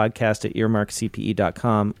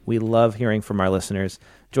cloudaccountingpodcast@earmarkcpe.com. We love hearing from our listeners.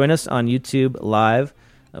 Join us on YouTube Live.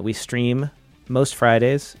 We stream most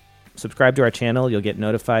Fridays. Subscribe to our channel. You'll get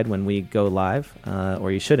notified when we go live,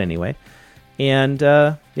 or you should anyway. And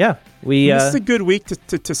this is a good week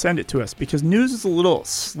to send it to us because news is a little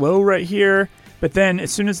slow right here. But then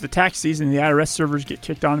as soon as the tax season, the IRS servers get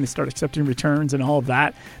kicked on and they start accepting returns and all of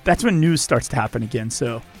that, that's when news starts to happen again.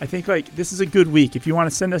 So I think this is a good week. If you want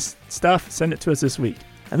to send us stuff, send it to us this week.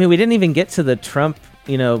 I mean, we didn't even get to the Trump,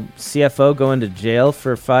 CFO going to jail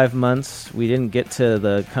for 5 months. We didn't get to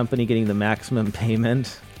the company getting the maximum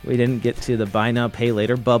payment. We didn't get to the buy now, pay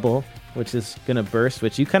later bubble, which is going to burst,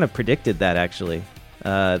 which you kind of predicted that, actually.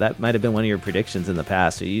 That might have been one of your predictions in the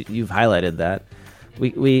past. So you've highlighted that.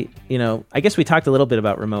 We I guess we talked a little bit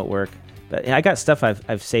about remote work, but I got stuff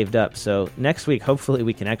I've saved up. So next week, hopefully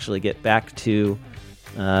we can actually get back to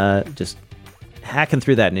just hacking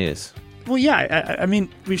through that news. Well, yeah. I mean,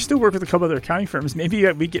 we still work with a couple other accounting firms. Maybe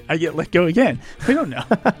I get let go again. We don't know.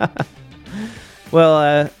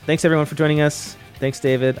 Well, thanks everyone for joining us. Thanks,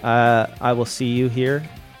 David. I will see you here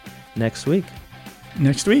next week.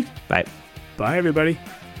 Next week. Bye. Bye, everybody.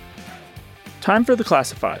 Time for the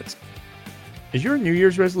classifieds. Is your New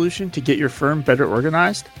Year's resolution to get your firm better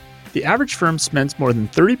organized? The average firm spends more than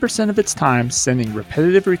 30% of its time sending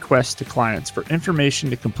repetitive requests to clients for information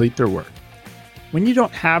to complete their work. When you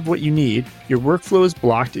don't have what you need, your workflow is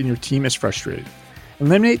blocked and your team is frustrated.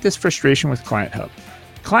 Eliminate this frustration with Client Hub.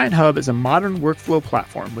 Client Hub is a modern workflow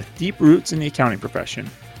platform with deep roots in the accounting profession.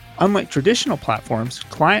 Unlike traditional platforms,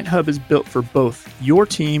 Client Hub is built for both your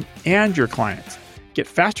team and your clients. Get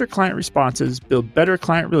faster client responses, build better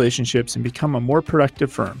client relationships, and become a more productive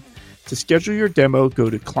firm. To schedule your demo, go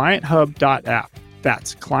to clienthub.app.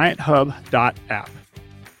 That's clienthub.app.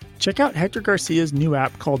 Check out Hector Garcia's new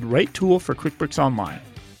app called Right Tool for QuickBooks Online.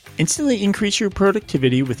 Instantly increase your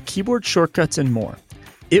productivity with keyboard shortcuts and more.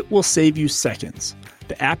 It will save you seconds.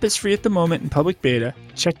 The app is free at the moment in public beta.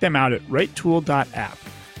 Check them out at righttool.app.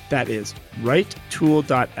 That is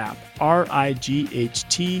righttool.app.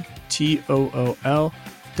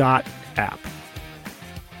 RIGHTTOOL.app.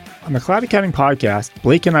 On the Cloud Accounting Podcast,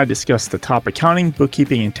 Blake and I discuss the top accounting,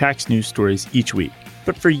 bookkeeping, and tax news stories each week.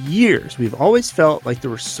 But for years, we've always felt like there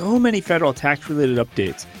were so many federal tax-related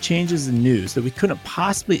updates, changes, and news that we couldn't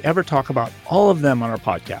possibly ever talk about all of them on our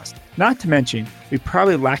podcast. Not to mention, we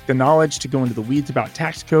probably lack the knowledge to go into the weeds about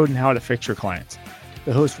tax code and how it affects your clients.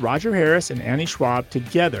 The hosts Roger Harris and Annie Schwab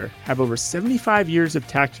together have over 75 years of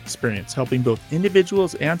tax experience helping both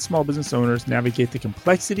individuals and small business owners navigate the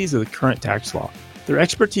complexities of the current tax law. Their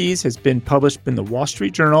expertise has been published in the Wall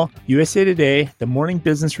Street Journal, USA Today, the Morning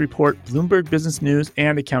Business Report, Bloomberg Business News,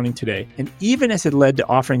 and Accounting Today, and even has led to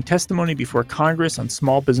offering testimony before Congress on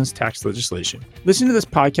small business tax legislation. Listening to this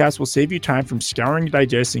podcast will save you time from scouring and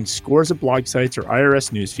digesting scores of blog sites or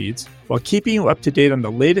IRS news feeds, while keeping you up to date on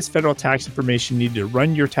the latest federal tax information needed to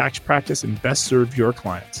run your tax practice and best serve your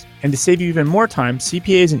clients. And to save you even more time,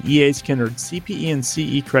 CPAs and EAs can earn CPE and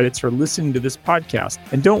CE credits for listening to this podcast.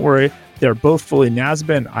 And don't worry, they're both fully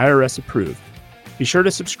NASBA and IRS approved. Be sure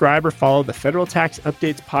to subscribe or follow the Federal Tax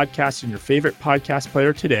Updates podcast in your favorite podcast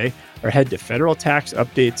player today, or head to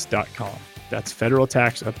federaltaxupdates.com. That's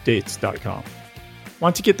federaltaxupdates.com.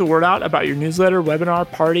 Want to get the word out about your newsletter,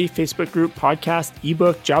 webinar, party, Facebook group, podcast,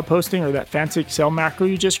 ebook, job posting, or that fancy Excel macro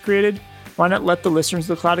you just created? Why not let the listeners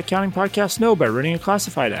of the Cloud Accounting Podcast know by running a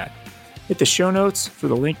classified ad? Hit the show notes for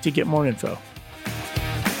the link to get more info.